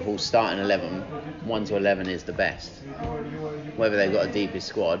 Liverpool starting 11, 1 to 11 is the best. Whether they've got a deepest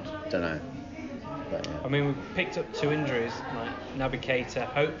squad, don't know. But, yeah. I mean, we've picked up 2 injuries. Like Naby Keita,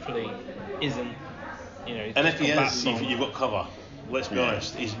 hopefully, isn't. He's And just if he come back is, from- you've got cover. Let's be Yeah.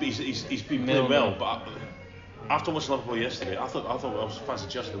 honest. He's been playing Milner. well, but after watching Liverpool yesterday, I thought I was fancy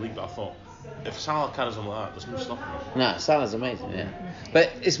Chelsea the league, but I thought if Salah carries on like that, there's no stopping him. No, Salah's amazing, yeah.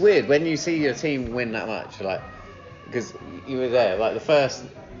 But it's weird when you see your team win that much, like, because you were there, like the first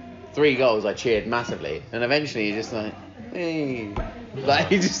 3 goals I cheered massively, and eventually you're just like, hey.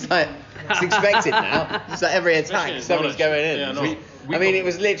 Like, you just like, it's expected now. Just like every Especially attack, in somebody's Norwich. going in. Yeah, I know. I mean, it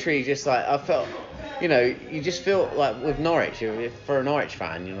was literally just like, I felt, you just feel like with Norwich, if for a Norwich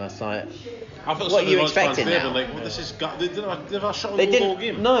fan, you're just like, I felt what are you Norwich fans expecting there, now? Like, well, this is they didn't have a shot on They goal all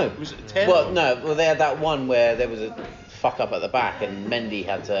didn't. game. No. Was it 10? Well, no. Well, they had that one where there was a fuck up at the back, and Mendy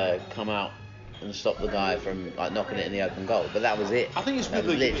had to come out and stop the guy from like knocking it in the open goal. But that was it. I think it's that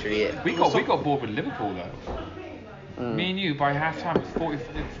weird, was like, literally it. We got bored with Liverpool though. Me and you by half time it's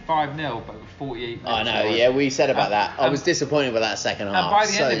 45-0, but 48. I know. minutes. Yeah, we said about And- that. I was disappointed with that second half. And by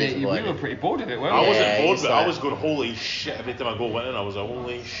the so end of it, we disappointed. were pretty bored of it, weren't I we? wasn't Yeah, bored, it's but I like- was going holy shit every time a goal went in. I was like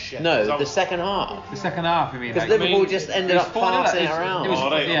holy shit. No, I the was- second half. The second half, I mean. Because like, Liverpool just ended up 4-0, passing it it was- around. It was,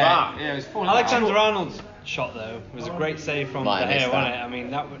 Oh, right, yeah, that. yeah, it was 4-0. Alexander Arnold's shot though was a great save from Might De have missed Gea, wasn't that. it? I mean,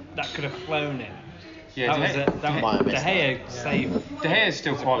 that could have flown in. Yeah, that was it. That Might have De missed Gea save. De Gea is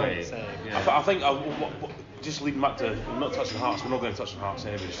still was a quality. great save. I think just leading back to not touching Hearts. We're not going to touch on Hearts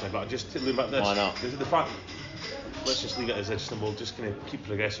anyway, just now, but just leading back to this. Why not? The fact. Let's just leave it as this, and we'll just kind of keep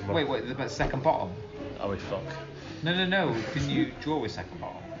progressing. Wait, the second bottom? Oh, fuck. No. Can you draw with second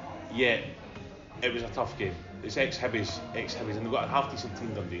bottom? Yeah, it was a tough game. it's ex-Hibbies, and they've got a half-decent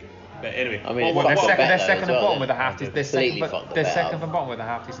team, Dundee. But anyway, I mean, what- fuck what- the bet They're though second as and well, bottom then. with a half. They're Completely second, fucked the they're bet second up. from bottom with a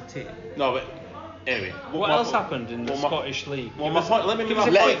half decent team. no, but anyway. What else happened in the well, my- Scottish League? Well, my point. Let me give my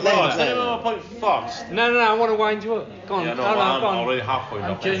Let- point let him first. say Let me it. make my point first. No, I want to wind you up. Go on. Yeah, no, no, I'm go on. already halfway.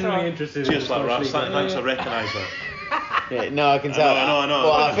 I'm up. genuinely interested Cheers, in the like, Scottish Russ. League. Thanks, I recognise that. Yeah, no, I can tell. I know.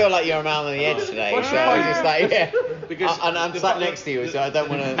 Well, I feel like you're a man on the edge today, What's so your I was point? just like, yeah. Because and I'm the sat fi- next to you, so I don't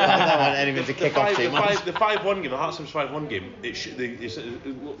want anything to kick off too much. The 5-1 game, the Hearts 5-1 game, it's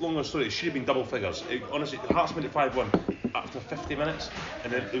longer story. It should have been double figures. Honestly, the Hearts made it 5-1 after 50 minutes,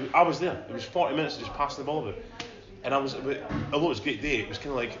 and then I was there. It was 40 minutes to just pass the ball about, and although it was a great day, it was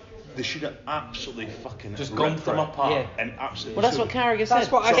kind of like they should have absolutely fucking Just gone ripped for them it. apart Yeah. and absolutely. Well, that's what Carragher said.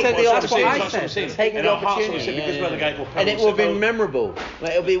 That's what I Take said. the That's what I opportunity. said. Take And the at Hearts, opportunity. because we're the guy called And it Paulo will be Sergio- memorable.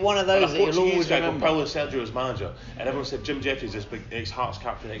 Like, it'll be one of And those a that you'll Portuguese always guy called remember. Paulo Sergio as manager, and everyone said Jim Jeffries, this big ex-Hearts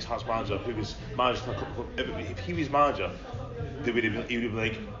captain, ex-Hearts manager, who was manager for a couple of, if he was manager, he would have been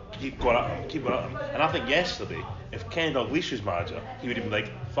like, keep going up. And I think yesterday, if Ken Dalglish was manager, he would have been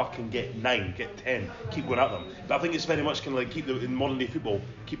like, fucking get 9, get 10, keep going at them. But I think it's very much kind of like in modern day football,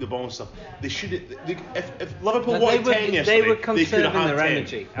 keep the ball and stuff. They should, if Liverpool No, wanted 10 yesterday, they were they could have conserving had their 10.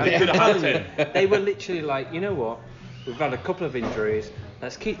 energy. They could have had 10. They were literally like, you know what? We've had a couple of injuries.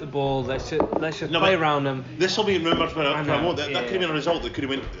 Let's keep the ball. Let's just No, play but around them. This will be remembered for a know, moment. That yeah. could have been a result that could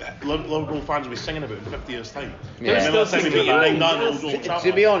have been Liverpool fans will be singing about in 50 years' time. Yeah. Remember that time we Still beat you thinking 9-9 about at Old Trafford?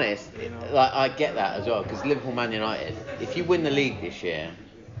 To be honest, like I get that as well, because Liverpool, Man United, if you win the league this year,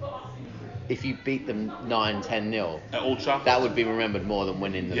 if you beat them 9-10-0, At Old Trafford. that would be remembered more than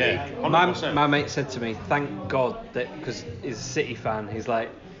winning the Yeah. league. 100%. My mate said to me, thank God that, because he's a City fan, he's like,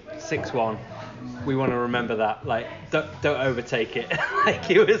 6-1, we want to remember that. Like, don't overtake it. Like,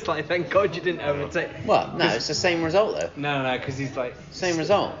 he was like, thank God you didn't overtake. Well, no, it's the same result though. No, because he's like, Same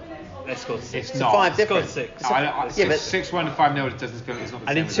result. they scored 6. It's not. 5 Scored different. 6. Yeah, but- 6-1 and 5-0 doesn't feel it's not the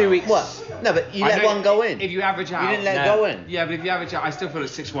And same in 2 result. weeks, What? No, but you I let know one go in. If you average out, You didn't let it No. go in. Yeah, but if you average out, I still feel like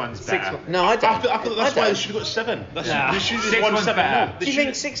 6-1's better. 6-1. No, I don't. I feel that's I why they don't. should have got 7. They Nah. should have 6-1's just won 7-0. better. Do you think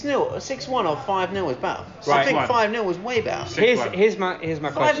 6-0, 6-1 or 5-0 was better? I Right. think 6-1. 5-0 was way better. Here's my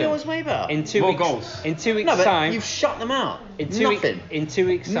 5-0 question. was way better. In 2 More weeks, goals. in 2 weeks No, but time, you've shut them out. in 2 weeks, Nothing. in 2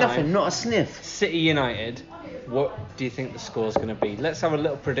 weeks time, Nothing, not a sniff. City United, what do you think the score's going to be? Let's have a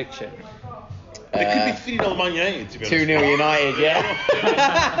little prediction. It could be 3-0 Man United, to be honest. 2-0 United, yeah.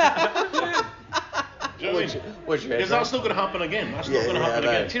 Do you know what I mean? Which Because that's not going to happen again. That's Yeah, not going to yeah, happen I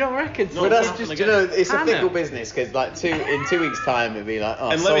know. again. Do you not reckon? No, But it's that's not just, happening you know, again. it's a Hannah. fickle business because like in 2 weeks' time it'd be like, oh,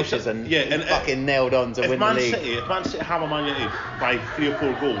 And let me Solskjaer's tell- and yeah, and, fucking nailed on to If win the Man league. City hammer Man United by 3 or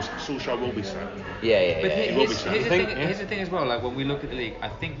 4 goals, Solskjaer will be sacked. Yeah. But It will be here's, sad. here's, the Think- thing, yeah. here's the thing as well. Like when we look at the league, I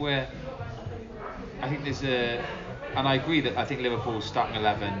think there's a, and I agree that I think Liverpool's starting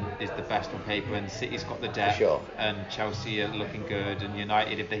 11 is the best on paper, and City's got the depth, sure. and Chelsea are looking good, and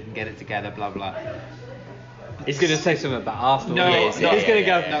United if they can get it together, blah blah. He's going to say something about Arsenal. No, He's no, going to yeah,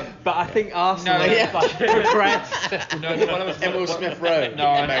 go, yeah. but I think Arsenal No, is yeah. like progressed. No, what I was, Emil Smith Rowe. No,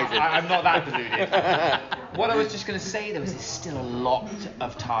 Amazing. I'm not that deluded. What I was just going to say though is there's still a lot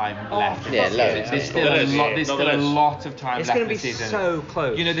of time left. in Yeah, the loads. season. There's Yeah. still There a is, lot. yeah. There's No, still there a is. lot of time It's left going in to the be season. so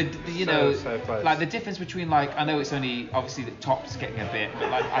close. You know, So close. like the difference between like I know it's only obviously the top's getting a bit,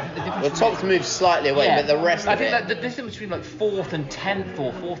 but like I think the difference. Well, between, top's moved slightly away, yeah, but the rest I of think it, like the difference between like 4th and 10th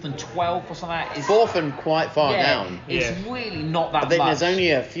or 4th and 12th or something like that is fourth and quite far yeah, down. It's really not that I think much. there's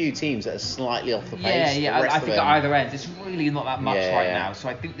only a few teams that are slightly off the pace. Yeah, The yeah. rest I of think them- at either end, it's really not that much Yeah, right yeah. now. So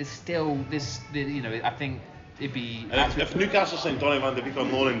I think there's still this. You know, I think it'd be. And if Newcastle signed Donny van de Beek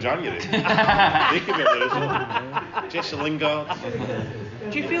on loan in January, they could be up there as well. Jesse Lingard.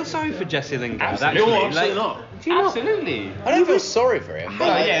 Do you feel sorry for Jesse Lingard? Absolutely. No, actually? absolutely Like, not. do you not? Absolutely. I don't feel sorry for him. But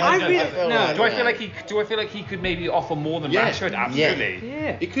Well, yeah, I no, really no, feel no. like, Do I you feel know, like he? Do I feel like he could maybe offer more than Yeah. Rashford? Absolutely.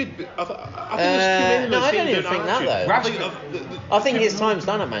 Yeah. It could be. I think there's too many no, I don't of even those think that, attitude. though. Rashford. I think his time's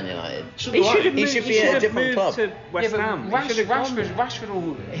done at Man United. So He do I. should have He moved, should he be at a should have different moved club. to West Ham. He should have gone. Rashford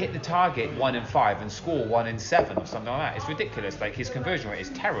will hit the target 1 in 5 and score 1 in 7 or something like that. It's ridiculous. Like his conversion rate is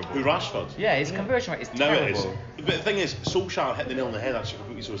terrible. Who, Rashford? Yeah, his conversion rate is No, terrible. it is. But the thing is, Solskjaer hit the nail on the head. Actually,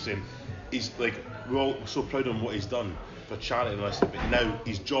 what he was saying, he's like, we're all so proud of him what he's done for charity and all that stuff. But now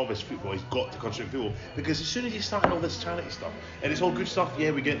his job is football. He's got to concentrate on football because as soon as he started all this charity stuff, and it's all good stuff.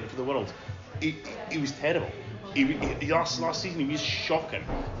 Yeah, we get it for the world. He was terrible. Last season he was shocking.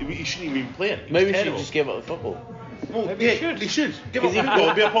 He shouldn't even be playing. He was Maybe he should terrible. just give up the football. Well, Maybe yeah, he he should. Give up Because he- football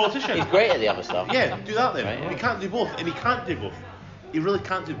and be a politician. He's great at the other stuff. Yeah, do that then. Right, yeah. He can't do both, and he can't do both. He really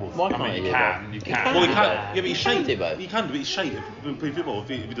can't do both. Why I can't mean, he you do can. that? You He can. Well, he do can't. both. Yeah, but he's He can shite. do both. He can, but he's shite if he plays football if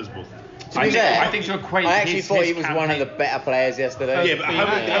he does both. To be fair, I think to equate I actually his thought he was one of campaign- the better players yesterday. Yeah, but how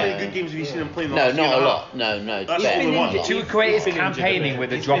many good games have you seen him playing? The No, last year not and a a lot. half? No, That's fair. the only one. To equate his He's been injured a campaigning bit.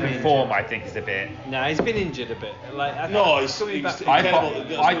 with a He's drop been in injured. form, I think, is a bit. No, he's been injured a bit. Like, No, he's coming back. I terrible.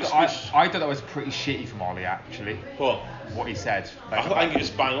 thought that was pretty shitty from Ollie, actually. What he said. I think it's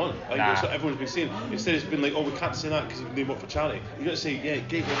bang on. I think Nah. that's what everyone's been saying. Instead, it's been like, oh, we can't say that because he's doing work for charity. You got to say, yeah,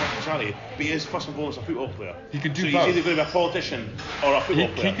 great, we work for charity, but he is first and foremost a football player. He can do so both. he's either going to be a politician or a football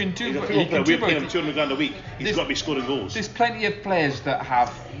player. He can do He's a both. football He player. can do We're paying him both. 200 grand a week. He's got to be scoring goals. There's plenty of players that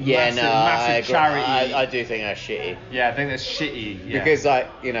have Yeah, massive, no, I massive agree. charity. I do think that's shitty. Yeah, I think that's shitty. Yeah. Because, like,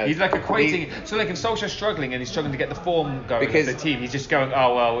 you know, he's like equating. So like if Solskjaer's struggling and he's struggling to get the form going Because- of the team, he's just going,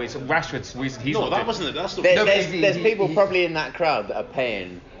 oh well, it's Rashford's reason. He's no, not that doing- wasn't it. That's the. There- No, there's, but he- there's he- people he- probably in that crowd that are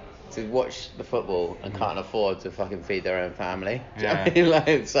paying to watch the football and can't afford to fucking feed their own family. Do you know what I mean?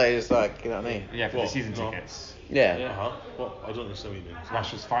 Like, so it's like, you know what I mean? Yeah, for What? the season No. tickets. Yeah. Uh-huh. What? I don't understand what you mean.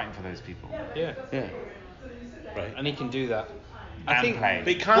 Rashford's fighting for those people. Yeah, Yeah. Right. and he can do that. And I think. play.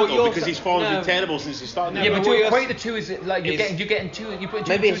 But he can't What though you're because sa- his form's no. been terrible since he started. No, Yeah, but but what to you're equate s- the two is like you're is- getting two. You're putting two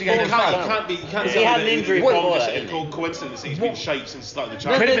Maybe and two it's together. full You time. can't be. You can't He say had that an injury his form before just that, a didn't he? coincidence that he's been shite since the start of the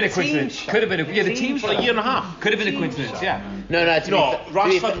Could have been a championship. coincidence. Could have been a the team For a year and a half. Could have been a coincidence. Yeah. No, No, to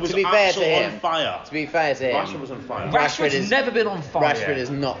Rashford was be fair to absolutely him, on fire. To be fair to him, Rashford was on fire. Rashford's is- never been on fire. Rashford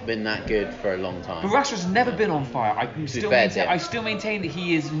has not been that good for a long time. But Rashford's never been on fire. fair to him. I still maintain that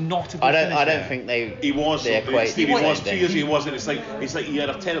he is not a good I don't finisher. think they. He was. They equate Steve, the he was same 2 thing. years. He wasn't. It's like he had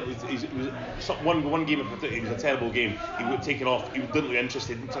a terrible. It was one game in particular. It was a terrible game. He would take it off. He didn't look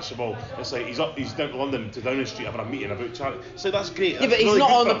interested. Didn't touch the ball. It's like he's down to London to Downing Street having a meeting about charity. So that's great. Yeah, That's but he's really not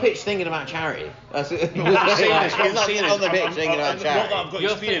good on for the him. pitch thinking about charity. That's it. What I'm saying is, He's not on the pitch thinking about not that charity. I've got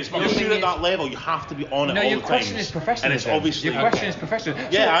Your experience, thing- but your I'm thing sure at is- that level you have to be on it No, all your the question time. is professionalism. And it's obviously. Your question is professional.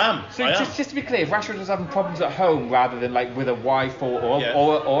 Yeah, I am. So I am. just to be clear, if Rashford was having problems at home rather than like with a wife Yeah.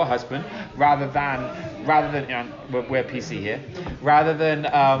 or a husband, rather than you know, we're PC here, rather than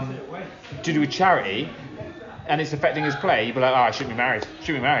to do with charity, and it's affecting his play, you'd be like, oh, I shouldn't be married.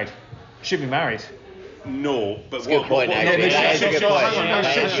 Shouldn't be married. Shouldn't be married. No, but It's a good point, actually. Hang That is a good on, point. hang on, Yeah, no,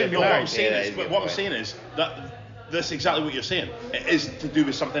 that shit, is a shit, good no, what I'm point. saying Yeah, that is, is a but good what I'm point. saying is that that's exactly what you're saying. It is to do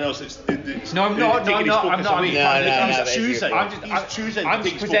with something else. It's No, I'm not. taking his focus away. No, no, no, He's that's a good choosing. point. He's choosing. I'm to just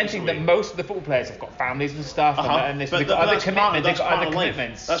take his presenting focus that away. most of the football players have got families and stuff, and they've But got other that's part commitments. of- They've got part other of life.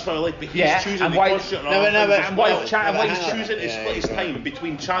 commitments. That's part of life. But he's Yeah, choosing and to why- concentrate on No, other no, things but- as and why well. is Chad- and why is He's Chad- choosing to Yeah, split his he's right. time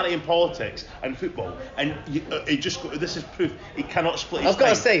between charity and politics and football, and this is proof he cannot split his I've time.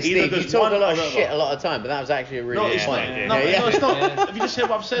 got to say, He either Steve, you does talk one a lot or of the shit other. a lot of time, but that was actually a really No, good it's point. not. Yeah. No, it's not. Have you just said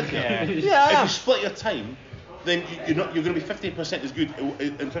what I've said? Yeah. Yeah, I If am. you split your time, then you're going to be 15% as good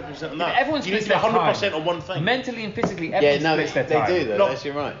and 50% on that. Everyone you need splits to be their 100% time. on one thing. Mentally and physically, Yeah, everyone no, splits their they time. do though. No. That's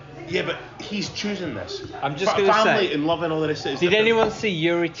you're right. Yeah, but he's choosing this. I'm just gonna family say- and love and all the rest of it is Did different. anyone see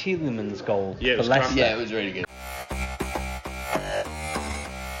Yuri Tielemans' goal Yeah, it for was Leicester? dramatic. Yeah, it was really good.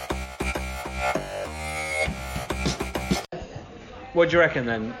 What do you reckon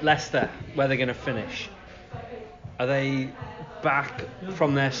then? Leicester, where they're going to finish? Are they back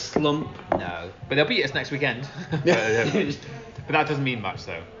from their slump? No, but they'll beat us next weekend. but that doesn't mean much,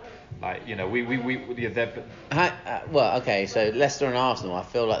 though. Like you know, Well, okay, so Leicester and Arsenal, I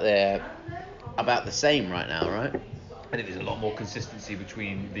feel like they're about the same right now, right? I think there's a lot more consistency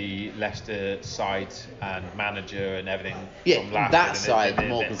between the Leicester side and manager and everything. Yeah, from last that year side than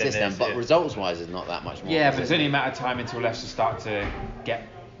more there is consistent, but here. results-wise is not that much more. Yeah, but it's only a consistent. matter of time until Leicester start to get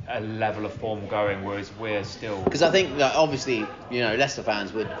a level of form going, whereas we're still. Because I think that obviously, you know, Leicester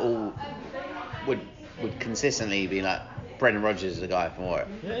fans would consistently be like, Brendan Rodgers is the guy for it.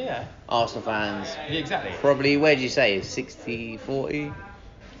 Yeah. Arsenal fans, Yeah, exactly. probably, where do you say, 60-40?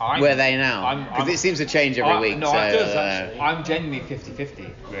 Where are they now? Because it seems to change every week. No, so, I'm genuinely 50-50,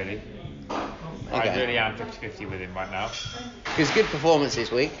 really. I Okay. really am 50-50 with him right now. Because good performance this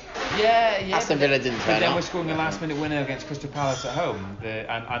week. Yeah. Aston but Villa didn't But turn then up. we're scoring a last-minute winner against Crystal Palace at home,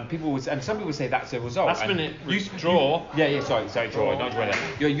 and some people say that's a result. Last-minute draw. Sorry, draw, not winner.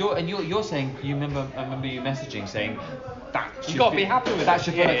 You're saying I remember you messaging saying that You gotta be happy with that. it.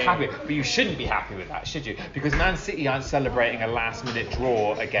 Should Yeah, feel yeah. happy, but you shouldn't be happy with that, should you? Because Man City aren't celebrating a last-minute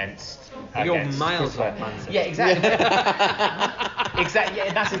draw against. You're against miles Crystal off Man City. Yeah, exactly. Exactly.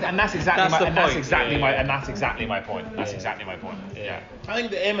 Yeah, that's exactly That's the point, that's exactly my point. That's exactly my point. Yeah. I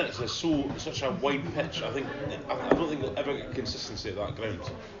think the Emirates is such a wide pitch. I don't think they'll ever get consistency at that ground.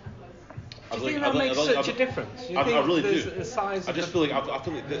 I Do you think like- that I makes like- such a difference? You I think really there's do. the size I of just the... feel like I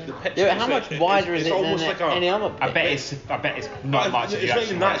feel like the pitch. Yeah, how much wider is it than almost like a, any other I pitch? bet it's not much. It's not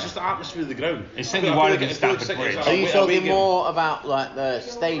even that. It's just the atmosphere of the ground. It's I certainly feel wider like than I feel like Stamford it's Bridge. Are you a away talking game. more about like the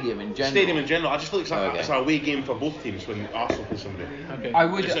stadium in general? Stadium in general? I just feel like Okay. it's an away game for both teams when Arsenal play somebody. Okay. I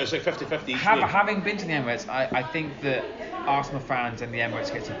would. It's like 50-50 each game. Having been to the Emirates, I think that Arsenal fans and the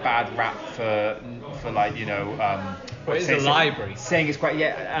Emirates gets a bad rap for like Well, it's a library. saying it's quite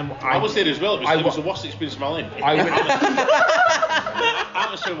I was there as well. It was the I worst experience of my life. would.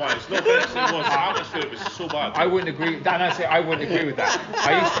 Atmosphere-wise, no offense, it was. The atmosphere was so bad. I wouldn't agree. I wouldn't agree with that.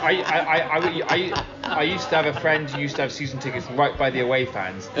 I used to have a friend who used to have season tickets right by the away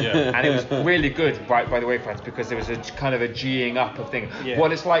fans, and it was really good right by the away fans because there was a kind of a G'ing up of thing. Yeah.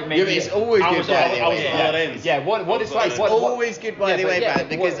 What it's like maybe. Yeah, but it's always I good was by the I was away at fans. other ends. Yeah, what it's like. It's what, always good by the away fans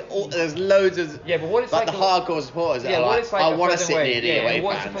because there's loads of Yeah, but what it's like like the hardcore supporters that Yeah, are what like, it's like I at want to further sit away. near the Yeah, away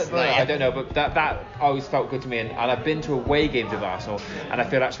what's the fans. further away? I don't know, but that always felt good to me, and I've been to away games with Arsenal, and I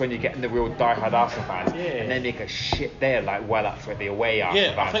feel that's when you're getting the real die-hard Arsenal fans, and they make a shit. They're like well up for the away Arsenal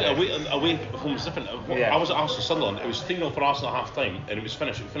Yeah, I fans. think away home is different. Yeah. I was at Arsenal Sunderland. It was 3-0 for Arsenal at half time, and it was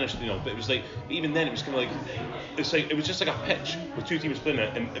finished. It finished, but it was like even then it was kind of like it was just like a pitch with two teams playing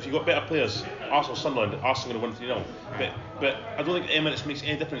it, and if you got better players, Arsenal Sunderland, Arsenal going to win 3-0. But I don't think Emirates makes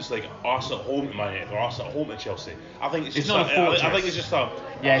any difference. Like Arsenal at home to Man United or Arsenal at home to Chelsea. I think it's just not a fortress. I think it's just a.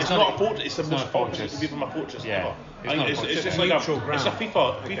 Yeah, it's not a fortress. It's the it's most not a fortress. fortress. It could be from a fortress Yeah. ever. It's I not think a it's fortress. just It's a like neutral it's a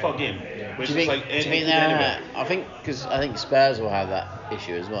FIFA game. Which Do you is think? like Do you think anywhere. I think because I think Spurs will have that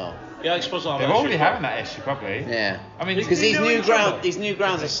issue as well. Yeah, I suppose I'll have They're that already issue. having that issue probably. Yeah. I mean, because they these know new each other? these new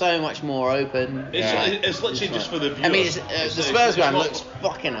grounds are so much more open. It's literally just for the viewers. I mean, the Spurs ground not- looks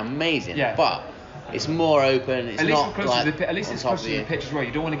fucking amazing. Yeah. But it's more open. It's At least not it's closer like to the at least on it's top closer of to the you. pitch as well.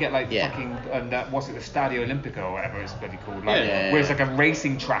 You don't want to get like Yeah. fucking what's it, the Stadio Olimpico or whatever it's bloody called. Like, Yeah. where it's like a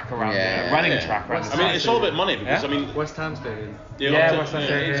racing track around Yeah, there, a running Yeah. track around. I mean, it's all about money because Yeah? I mean, West Ham Stadium. Yeah, West Ham.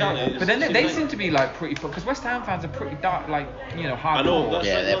 exactly. But then It's they like- seem to be like pretty because West Ham fans are pretty dark, like hardcore. I know that's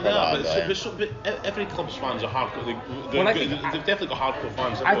Yeah, right, they're no, they are, proper but, hardcore, but every club's fans are hardcore. Well, I think- They've definitely got hardcore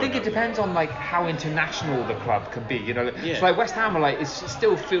fans. I think it depends on like how international the club can be. Yeah. So like West Ham are like it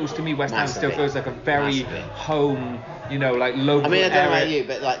still feels to me West Ham still Massively. feels like a very Massively. home, like local. I mean, I don't know area. about you,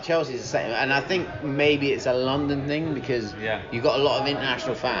 but like Chelsea's the same, and I think maybe it's a London thing because you've got a lot of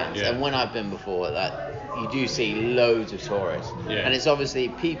international fans, Yeah. and when I've been before, like you do see loads of tourists, Yeah. and it's obviously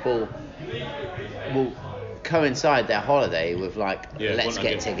people will coincide their holiday with like Yeah, let's one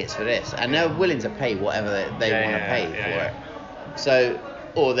get idea. tickets for this, and they're willing to pay whatever they Yeah, want to yeah, pay yeah, for yeah. it. So,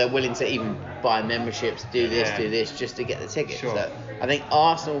 or they're willing to even buy memberships, do Yeah. this, just to get the tickets. Sure. So I think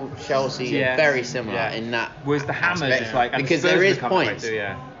Arsenal, Chelsea Yeah. are very similar Yeah. in that. Whereas the Hammers aspect. is like and because Spurs there is become quite points too,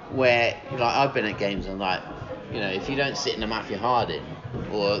 yeah. where like I've been at games and like if you don't sit in the Matthew Harding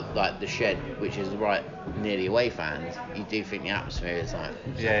or like the Shed, which is right near the away fans, you do think the atmosphere is like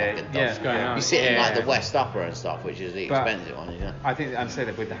Yeah, fucking yeah, dodgy. going on. You sit in Yeah. like the West Upper and stuff, which is the But expensive one. I think I'm saying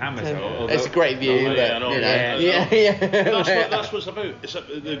that with the Hammers. although- It's a great view, Oh, but yeah, I know, yeah. That's what it's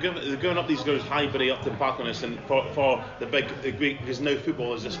about. They're going up these grounds, Highbury, Upton Park on this, and for the great because now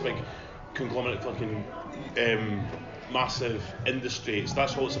football is this big conglomerate fucking massive industry. So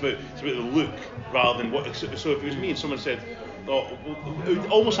that's what it's about. It's about the look rather than what. So if it was me and someone said, "Oh, it would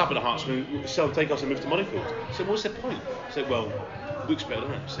almost happened at Hearts when Celtic take us and move to Murrayfield." I said, "What's the point?" I said, "Well, looks better,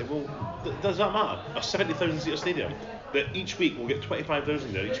 doesn't it?" I said, "Well, does that matter? A 70,000 seater stadium that each week we'll get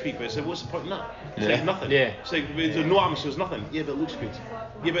 25,000 there each week." But I said, "What's the point in that?" It's like nothing. Yeah. It's like there's no atmosphere, there's nothing. Yeah, but it looks good.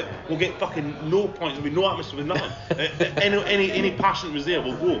 Yeah, but we'll get fucking no points. There'll be no atmosphere with nothing. any passion that was there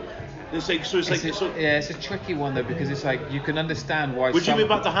will go. It's like so. It's a tricky one though because it's like you can understand why. Would you move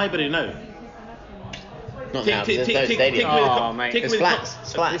back to Highbury now? Not now, because there's no Take stadium. away the Oh, mate, take it's away the flats,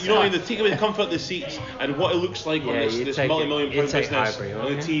 it's flats. You know what I mean? Take away the comfort of the seats and what it looks like on Yeah, this you'd take multi-million it. You'd pound take business Highbury, on the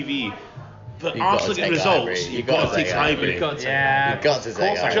wouldn't TV. But You've gotta Arsenal getting take Highbury. results, You've you've gotta got to take take Highbury. You've got to. Yeah, You've got to of take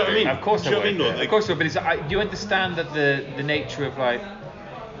course Highbury. Do you know what I mean? Of course I Do you know would. what I mean, though? Like- Of course I would. But you understand that the nature of like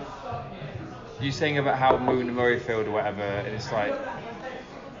you saying about how moving to Murrayfield or whatever, and it's like,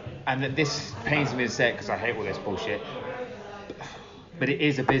 and that this pains me to say because I hate all this bullshit. But it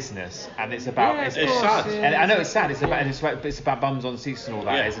is a business, and it's about Yeah, It's sad. And I know it's sad. It's about bums on seats and all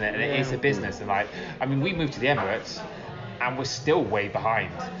that, Yeah. isn't it? And it is a business, and like, I mean, we moved to the Emirates, and we're still way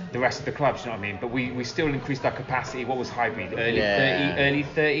behind the rest of the clubs. You know what I mean? But we still increased our capacity. What was Highbury? Early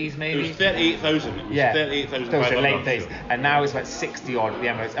 30s It maybe. was 38,000. It was Yeah, 38,000. those are late days, and now it's like 60 odd at the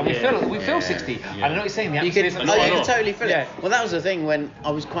Emirates, and we feel 60. And I know what you're saying. The You could, atmosphere No, I you know. could totally feel Yeah. it. Well, that was the thing when I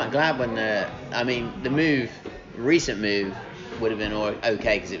was quite glad when the recent move would have been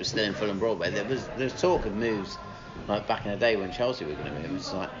okay because it was still in Fulham Broadway. There was talk of moves like back in the day when Chelsea were going to move.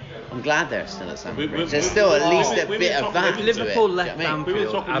 It's like I'm glad they're still at Stamford We- Bridge. we- There's still at we- least we- a we bit were of talking- that to it. Liverpool do you left know what I mean? We were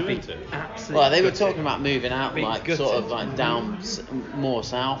Anfield. talking I'd be about it. absolutely. Well, they were gutted. talking about moving out, Being like gutted. sort of like down more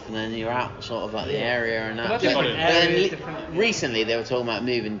south, and then you're out sort of like the area and that. But that's But different then area, different- recently they were talking about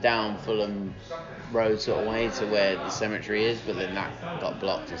moving down Fulham Road sort of way to where the cemetery is, but then that got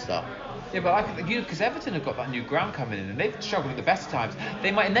blocked and stuff. Yeah, but I think because Everton have got that new ground coming in, and they've struggled at the best of times.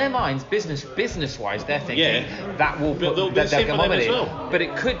 They might, in their minds, business-wise, they're thinking that will But put they'll be that the same they'll for come them in. as well. But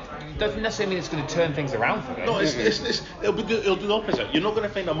it doesn't necessarily mean it's going to turn things around for them. No, it'll do the opposite. You're not going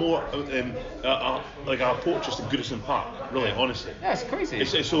to find a more like a fortress in Goodison Park, really, honestly. Yeah, it's crazy.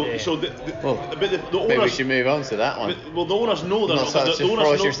 So the Maybe we owners. should move on to that one. Well, the owners know they're Not not. such The a owners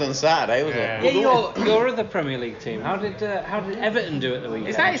fortress know. on Saturday, was Yeah. it? Yeah, your other Premier League team. How did Everton do at the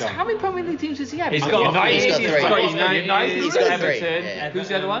weekend? How many Premier League teams does he have? He's got United, he's got he's three. got He's got United, three. he's He's got got three, Everton. yeah. Who's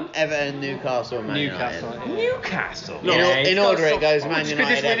the other one? Everton, Newcastle, and Man Newcastle. United. Newcastle. No. In order it goes Man It's 'cause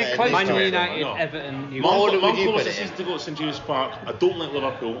United, it's really Everton, close. Man Sorry. United, No. Everton. What order would Mine you put closest it in? is to go to St James Park. I don't like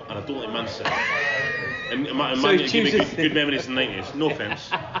Liverpool, and I don't like Man City. And Man So United give me chooses- good memories in the 90s. No offence.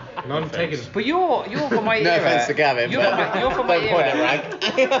 None taken. But you're from my No era. offence to Gavin, You're but from my don't point era. at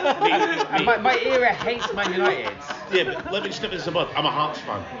rank. And my era hates Man United. Yeah, but let me just nip this in the bud. I'm a Hearts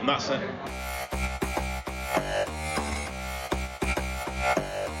fan, and that's it.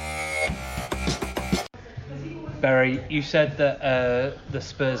 Barry, you said that the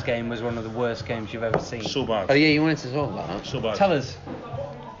Spurs game was one of the worst games you've ever seen. So bad. Oh yeah, you wanted to talk about that. So bad. Tell us.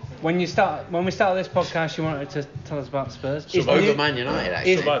 When we start this podcast, you wanted to tell us about Spurs. So Is bad. Over Man United,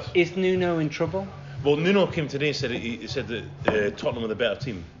 actually. So bad. Is Nuno in trouble? Well, Nuno came today and said he said that Tottenham were the better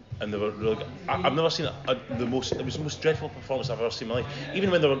team, and they were really good. I've never seen it was the most dreadful performance I've ever seen in my life. Even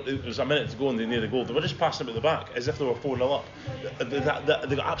when it was a minute to go and they near the goal, they were just passing it at the back as if they were 4-0 up. They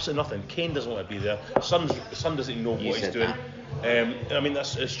got absolutely nothing. Kane doesn't want to be there. Son doesn't even know You what he's said doing. that. I mean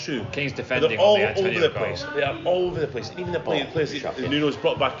it's true. Kane's But defending they're all on the over Antonio the goal. place. They are all over the place. And even the players shocking. Nuno's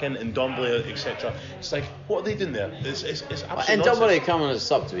brought back in and Dombele, etc. It's like, what are they doing there? It's absolutely And nonsense. Dombele come on as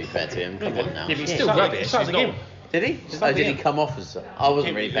sub, to be fair to him. Come on now. Yeah, but he's He still started- rubbish. he started the He's game. not- Did he? Oh, did he come off as sub? I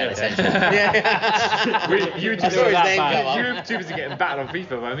wasn't really paying Yeah. attention. Yeah. You I two saw his name come you up. two was getting battled on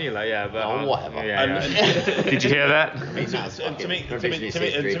FIFA by me, like but Oh, whatever. Yeah, And- yeah. Did you hear that? He's not And to fucking make revisionist things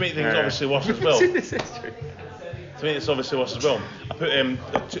history. obviously worse as well. It's in this history. To me, it's obviously worse as well. I put a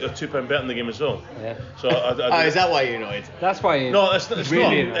 £2 bet in the game as well. Yeah. So Oh, is that why you're annoyed? That's why. No, it's not.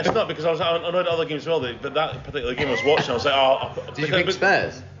 Really It's not because I annoyed at other games as well. But that particular game I was watching, I was like, oh. Did you pick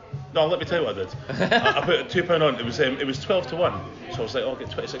Spurs? No, let me tell you what I did. I put £2 on. It was 12 to 1. So I was like, oh, I'll get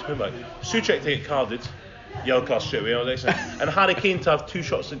 £26 back. Suchek to get carded, yellow card straight away. I was excellent. And Harry Kane to have 2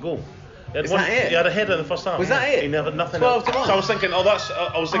 shots at goal. He had Is that it? He had a header in the first half. Was that it? He never nothing 12 else. to 1? So I was thinking,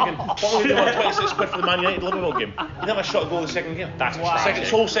 what will we do on 26 quid for the Man United Liverpool game? He never shot a goal in the second game. That's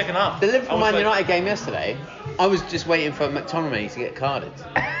whole second half. The I Liverpool was Man like, United game yesterday, I was just waiting for McTominay to get carded.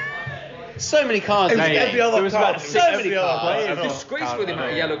 So many cards. Mate, Every other there was card. about So every many other cards. player. It's disgraceful the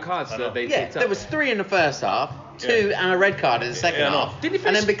amount of yellow cards that they Yeah, picked up. there was 3 in the first half, 2 and a red card in the second Yeah, I know. half. Didn't he And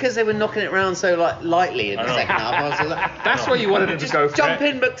finish- then because they were knocking it around so lightly in I the know. second half, I was just like, That's why you wanted him to just go for jump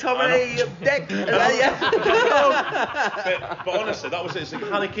it. in, McTominay, deck. But honestly, that was it. It's like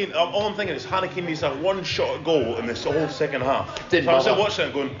Harry Kane. All I'm thinking is Harry Kane needs to have 1 shot at goal in this whole second half. Didn't so I was bother. like watching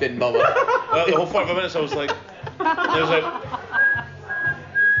it going. Didn't bother. The whole 45 minutes, I was like,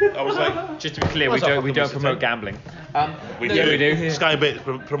 Just to be clear, What's we that don't fucking promote waste of gambling. we Yeah, we do. Sky Bet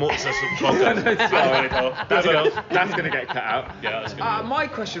promotes this podcast. That's going to get cut out. Yeah, that's gonna be- My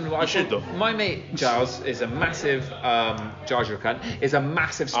question, I should, though. My mate Giles is a massive Jar Jar cunt. Is a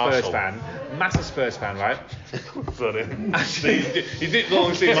massive Spurs Arsehole. fan. Massive Spurs fan, right? Sorry. He did too long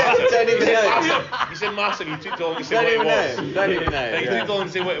to say massive. Don't even know. He said massive. He took too long to say Don't what it even was. know. Don't even know. He Yeah. took too long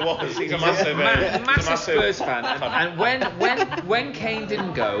to say what it was. He's a massive. Massive Spurs fan. And when Kane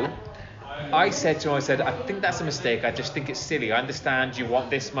didn't go, I said to him, I think that's a mistake. I just think it's silly. I understand you want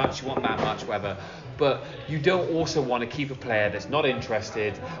this much, you want that much, whatever. But you don't also want to keep a player that's not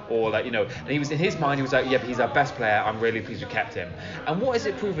interested or like, and he was in his mind, he was like, yeah, but he's our best player. I'm really pleased we kept him. And what has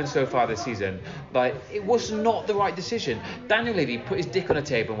it proven so far this season? Like, it was not the right decision. Daniel Levy put his dick on a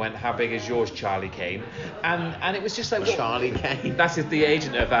table and went, how big is yours, Charlie Kane? And it was just like, what? Charlie Kane. That's the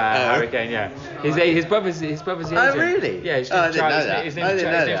agent of Harry Kane, yeah. His brother's the agent. Oh, really? Yeah, his Oh, I name's didn't know Charlie. that. His I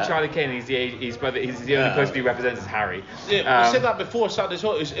didn't know name's that. Charlie Kane. He's his brother. He's the only person he represents as Harry. Yeah, we said that before Saturday as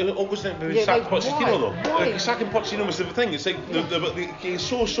well. It was August when we sacked Pochettino. though. Like, sacking Pochettino was the thing. It's like he's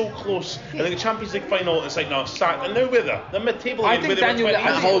so close. And in the Champions League final, it's like no sack. And now we're there. They're mid-table. I again, think where they were Daniel- 20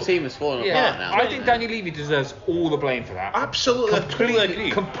 That years whole ago. team is falling Yeah, apart now. I think Daniel Levy deserves all the blame for that. Absolutely, I totally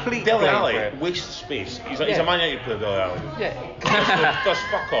agree. Complete Dele blame for Alli it. wastes space. He's a Yeah. Man United player, Dele Alli. Yeah. Does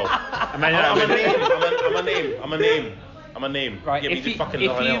fuck all. I'm a name. Right, Give me if the you, fucking if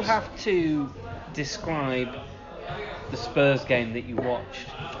nothing you else. have to describe the Spurs game that you watched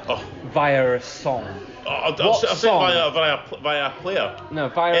Oh, via a song, I'll What say song? via a player. no,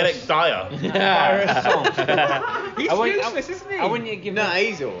 via Eric a, s- Dyer. via a song. He's I want- useless, isn't he? I want you to give No, me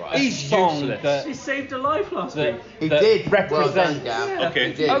he's alright. a He's song useless. that, He saved a life last week. He that did. represents Well done, Gav. Okay.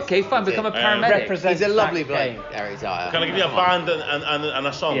 He did. Okay, fine. He Become a did. paramedic. represents He's a lovely that bloke, game. Eric Dyer. Can I give you a band and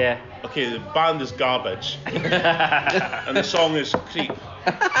a song? Yeah. Okay, the band is Garbage. And the song is Creep.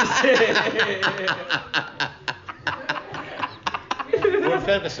 Ron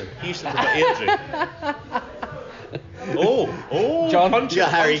Ferguson. He used to play Airdrie. Oh, John- punch You it,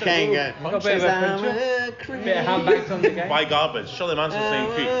 got Harry punch it. Kane going. Got a bit of a puncher. Bit of handbags on the game. By Garbage. Shirley Manson's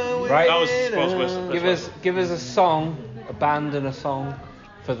saying Creep. Right. That was Spurs West. Give us a song, a band and a song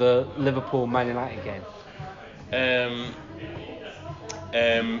for the Liverpool Man United game.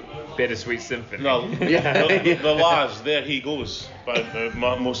 Bittersweet Symphony. No, the Lars, There He Goes by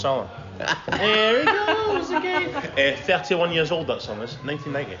Mo Salah. There he goes again. 31 years old, that song is.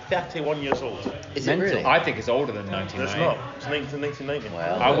 1990. 31 years old. Is it really? I think it's older than It's 1990. not. It's 1990.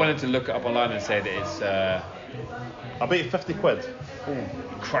 Well, I wanted to look it up online and say that it's I bet you 50 quid.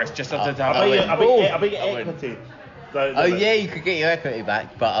 Christ, just after I that. I bet you I wouldn't. equity. Oh yeah, you could get your equity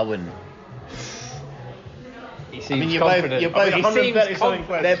back, but I wouldn't. He I seems mean, you're confident. both. You're both. I mean, 130 something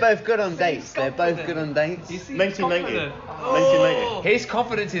quid. They're both good on dates. They're both good on dates. 1990. 1990. His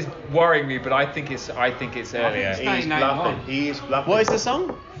confidence is worrying me, but I think it's earlier. it's He's 1991. laughing. He's laughing. What is the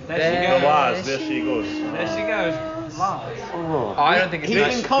song? There The she goes. Lars, There She Goes. There she goes. Lars. I don't think it's. He's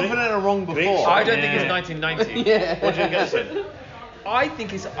Great- been confident and wrong great before. song. I don't think Yeah. it's 1990. Yeah. What do you guys say? I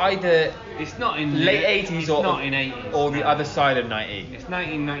think it's either It's not in late 80s it's or not in 80s. or the other side of 90. It's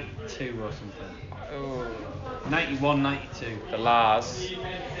 1992 or something. Oh, 91, 92. the Lars.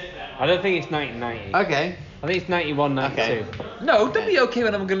 I don't think it's 1990. Okay. I think it's 91, 92. Okay. No, don't be okay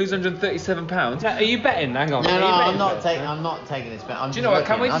when I'm going to lose £137. No, are you betting? Hang on. No, Are no, you betting I'm not for taking. it? I'm not taking this bet. I'm Do you just know what,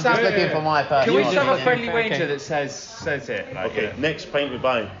 can looking. we I'm just just have- looking for my personal. Can we just have a Okay, friendly okay. wager that says it? Like, Okay, next pint we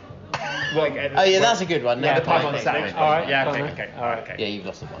buy. Oh yeah, that's a good one. Yeah, Next pint time on next Saturday. time. All right. Yeah, go okay, on then. okay, All right. okay. Yeah, you've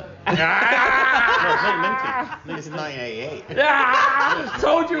lost the point. No, it's 1990. This is 1988. Ah,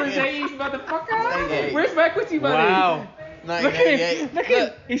 told you it was 80s, motherfucker. 88. Where's my equity money? Wow. Look at 1988. him. Look at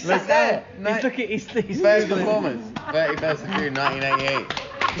him. He's look sat there. there. He's looking. He's First performance, 31st of June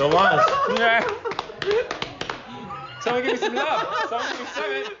 1988. The Lars. Someone give me some love. Someone give me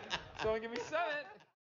 7. Someone give me 7.